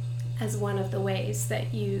as one of the ways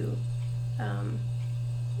that you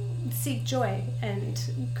seek joy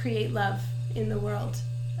and create love in the world,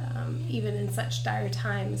 even in such dire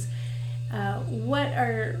times. What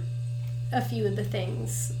are a few of the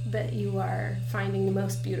things that you are finding the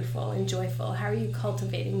most beautiful and joyful? How are you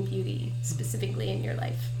cultivating beauty specifically in your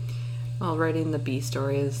life? Well, writing the bee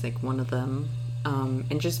story is like one of them,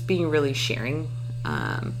 and just being really sharing.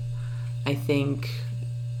 I think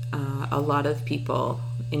a lot of people,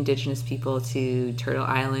 Indigenous people to Turtle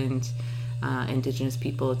Island, Indigenous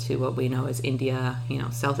people to what we know as India, you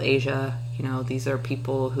know, South Asia, you know, these are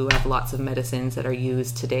people who have lots of medicines that are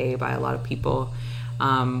used today by a lot of people.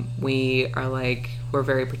 We're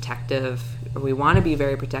very protective, or we want to be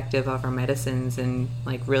very protective of our medicines, and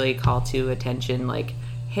like really call to attention, like,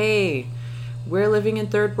 hey, we're living in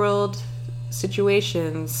third world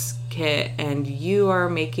situations, and you are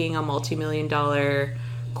making a multi-million-dollar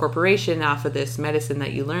corporation off of this medicine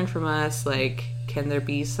that you learned from us. Like, can there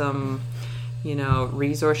be some, you know,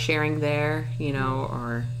 resource sharing there, you know,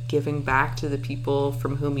 or giving back to the people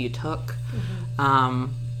from whom you took?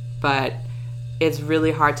 But it's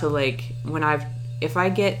really hard to, like, if I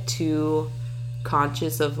get too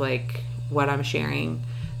conscious of like what I'm sharing,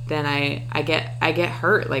 then I get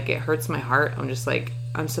hurt. Like, it hurts my heart. I'm just like,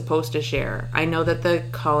 I'm supposed to share. I know that the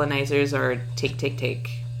colonizers are take,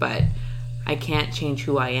 but I can't change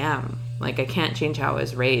who I am. Like, I can't change how I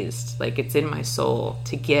was raised. Like, it's in my soul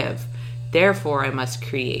to give. Therefore, I must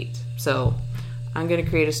create. So I'm going to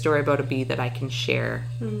create a story about a bee that I can share.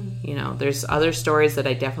 You know, there's other stories that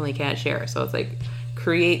I definitely can't share. So it's like,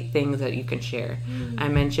 create things that you can share. I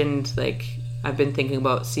mentioned, like, I've been thinking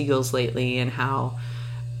about seagulls lately, and how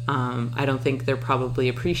I don't think they're probably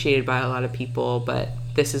appreciated by a lot of people, but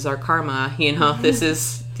this is our karma, you know.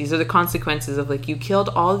 These are the consequences of, like, you killed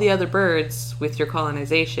all the other birds with your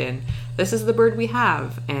colonization. This is the bird we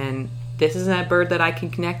have, and this is that bird that I can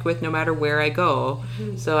connect with no matter where I go.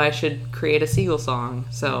 So I should create a seagull song.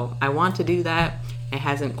 So I want to do that. It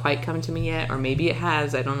hasn't quite come to me yet, or maybe it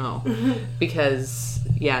has, I don't know. Because,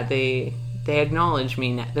 yeah, they acknowledge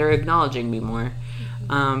me now. They're acknowledging me more.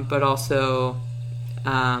 But also,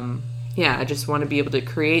 I just want to be able to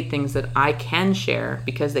create things that I can share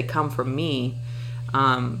because they come from me.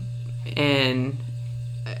 And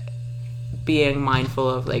being mindful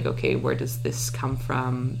of, like, okay, where does this come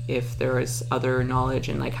from? If there is other knowledge,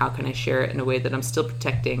 and, like, how can I share it in a way that I'm still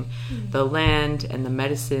protecting the land and the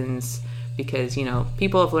medicines? Because, you know,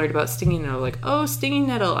 people have learned about stinging nettle, like, oh, stinging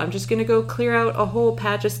nettle, I'm just going to go clear out a whole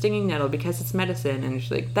patch of stinging nettle because it's medicine. And it's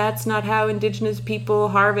like, that's not how Indigenous people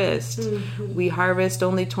harvest. We harvest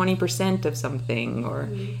only 20% of something.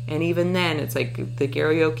 And even then, it's like the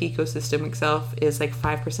Garryoke ecosystem itself is like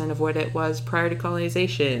 5% of what it was prior to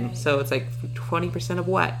colonization. Right. So it's like 20% of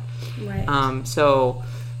what? Right. I'm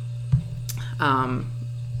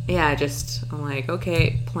like,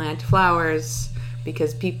 okay, plant flowers,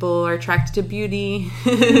 because people are attracted to beauty.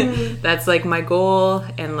 That's like my goal,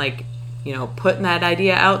 and like, you know, putting that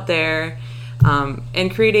idea out there,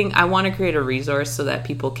 and I want to create a resource so that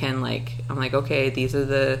people can like, I'm like, okay, this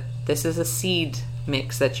is a seed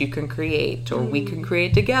mix that you can create, or we can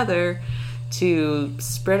create together to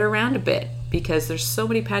spread around a bit, because there's so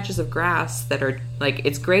many patches of grass that are like,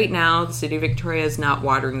 it's great now the city of Victoria is not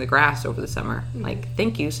watering the grass over the summer. Like,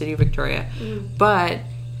 thank you, city of Victoria. But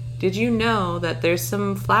did you know that there's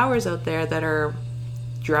some flowers out there that are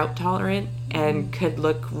drought tolerant and could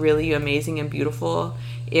look really amazing and beautiful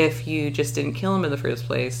if you just didn't kill them in the first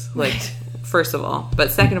place? Like, first of all.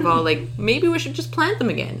 But second of all, like, maybe we should just plant them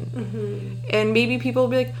again. And maybe people will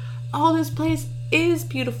be like, oh, this place is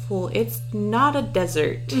beautiful. It's not a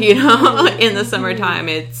desert, you know, in the summertime.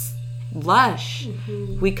 It's lush.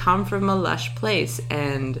 We come from a lush place.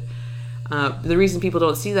 And the reason people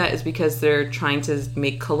don't see that is because they're trying to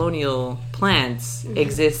make colonial plants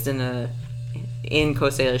exist in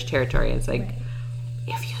Coast Salish territory. It's like,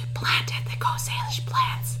 if you planted the Coast Salish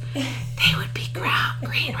plants, they would be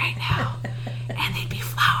green right now, and they'd be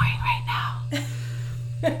flowering right now.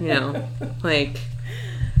 You know, like,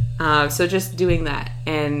 so just doing that.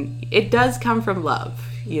 And it does come from love,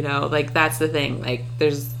 you know, like, that's the thing. Like,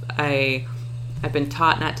 I've been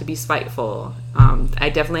taught not to be spiteful. I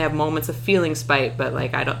definitely have moments of feeling spite, but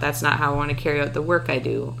like, that's not how I want to carry out the work I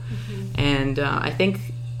do. And I think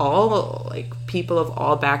all, like, people of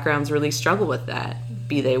all backgrounds really struggle with that,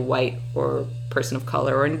 be they white or person of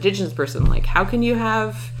color or Indigenous person. Like, how can you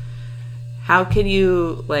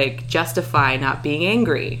like justify not being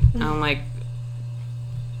angry? And I'm like,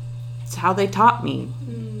 it's how they taught me.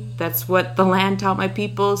 That's what the land taught my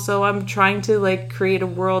people. So I'm trying to like create a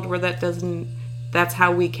world where that's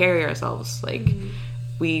how we carry ourselves. Like,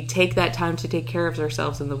 we take that time to take care of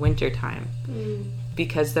ourselves in the winter time,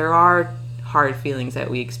 because there are hard feelings that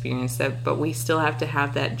we experience, but we still have to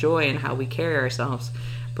have that joy in how we carry ourselves.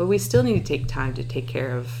 But we still need to take time to take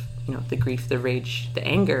care of, you know, the grief, the rage, the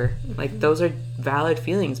anger. Like, those are valid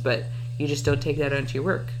feelings, but you just don't take that onto your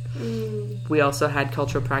work. We also had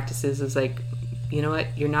cultural practices as like, you know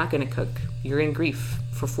what, you're not going to cook. You're in grief.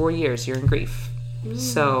 For 4 years, you're in grief.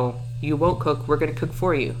 So you won't cook. We're going to cook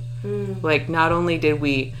for you. Like, not only did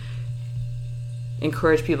we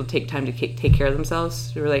encourage people to take time to take care of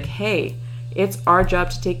themselves, we were like, hey, it's our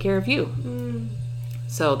job to take care of you.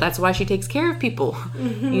 So that's why she takes care of people,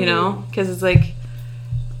 you know, because it's like,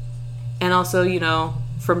 and also, you know,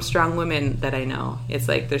 from strong women that I know, it's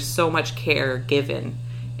like there's so much care given,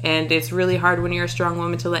 and it's really hard when you're a strong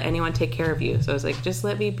woman to let anyone take care of you. So I was like, just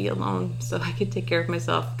let me be alone so I can take care of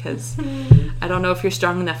myself, because I don't know if you're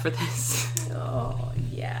strong enough for this. Oh,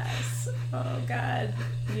 yes. Oh, God.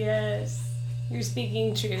 Yes. You're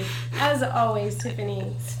speaking truth. As always,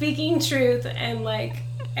 Tiffany. Speaking truth, and like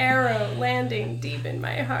arrow landing deep in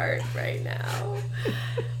my heart right now.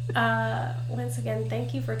 Once again,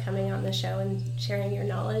 thank you for coming on the show and sharing your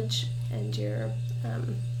knowledge and your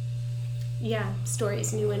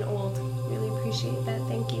stories, new and old. Really appreciate that.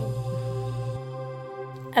 Thank you.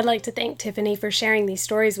 I'd like to thank Tiffany for sharing these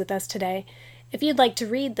stories with us today. If you'd like to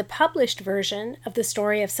read the published version of the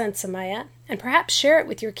story of Sensamaya, and perhaps share it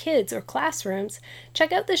with your kids or classrooms,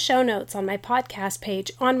 check out the show notes on my podcast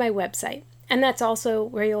page on my website. And that's also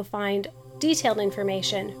where you'll find detailed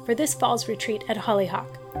information for this fall's retreat at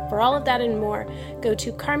Hollyhock. For all of that and more, go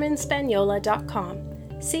to carmenspagnola.com.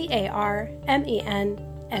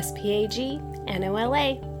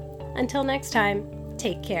 CarmenSpagnola. Until next time,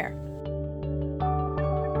 take care.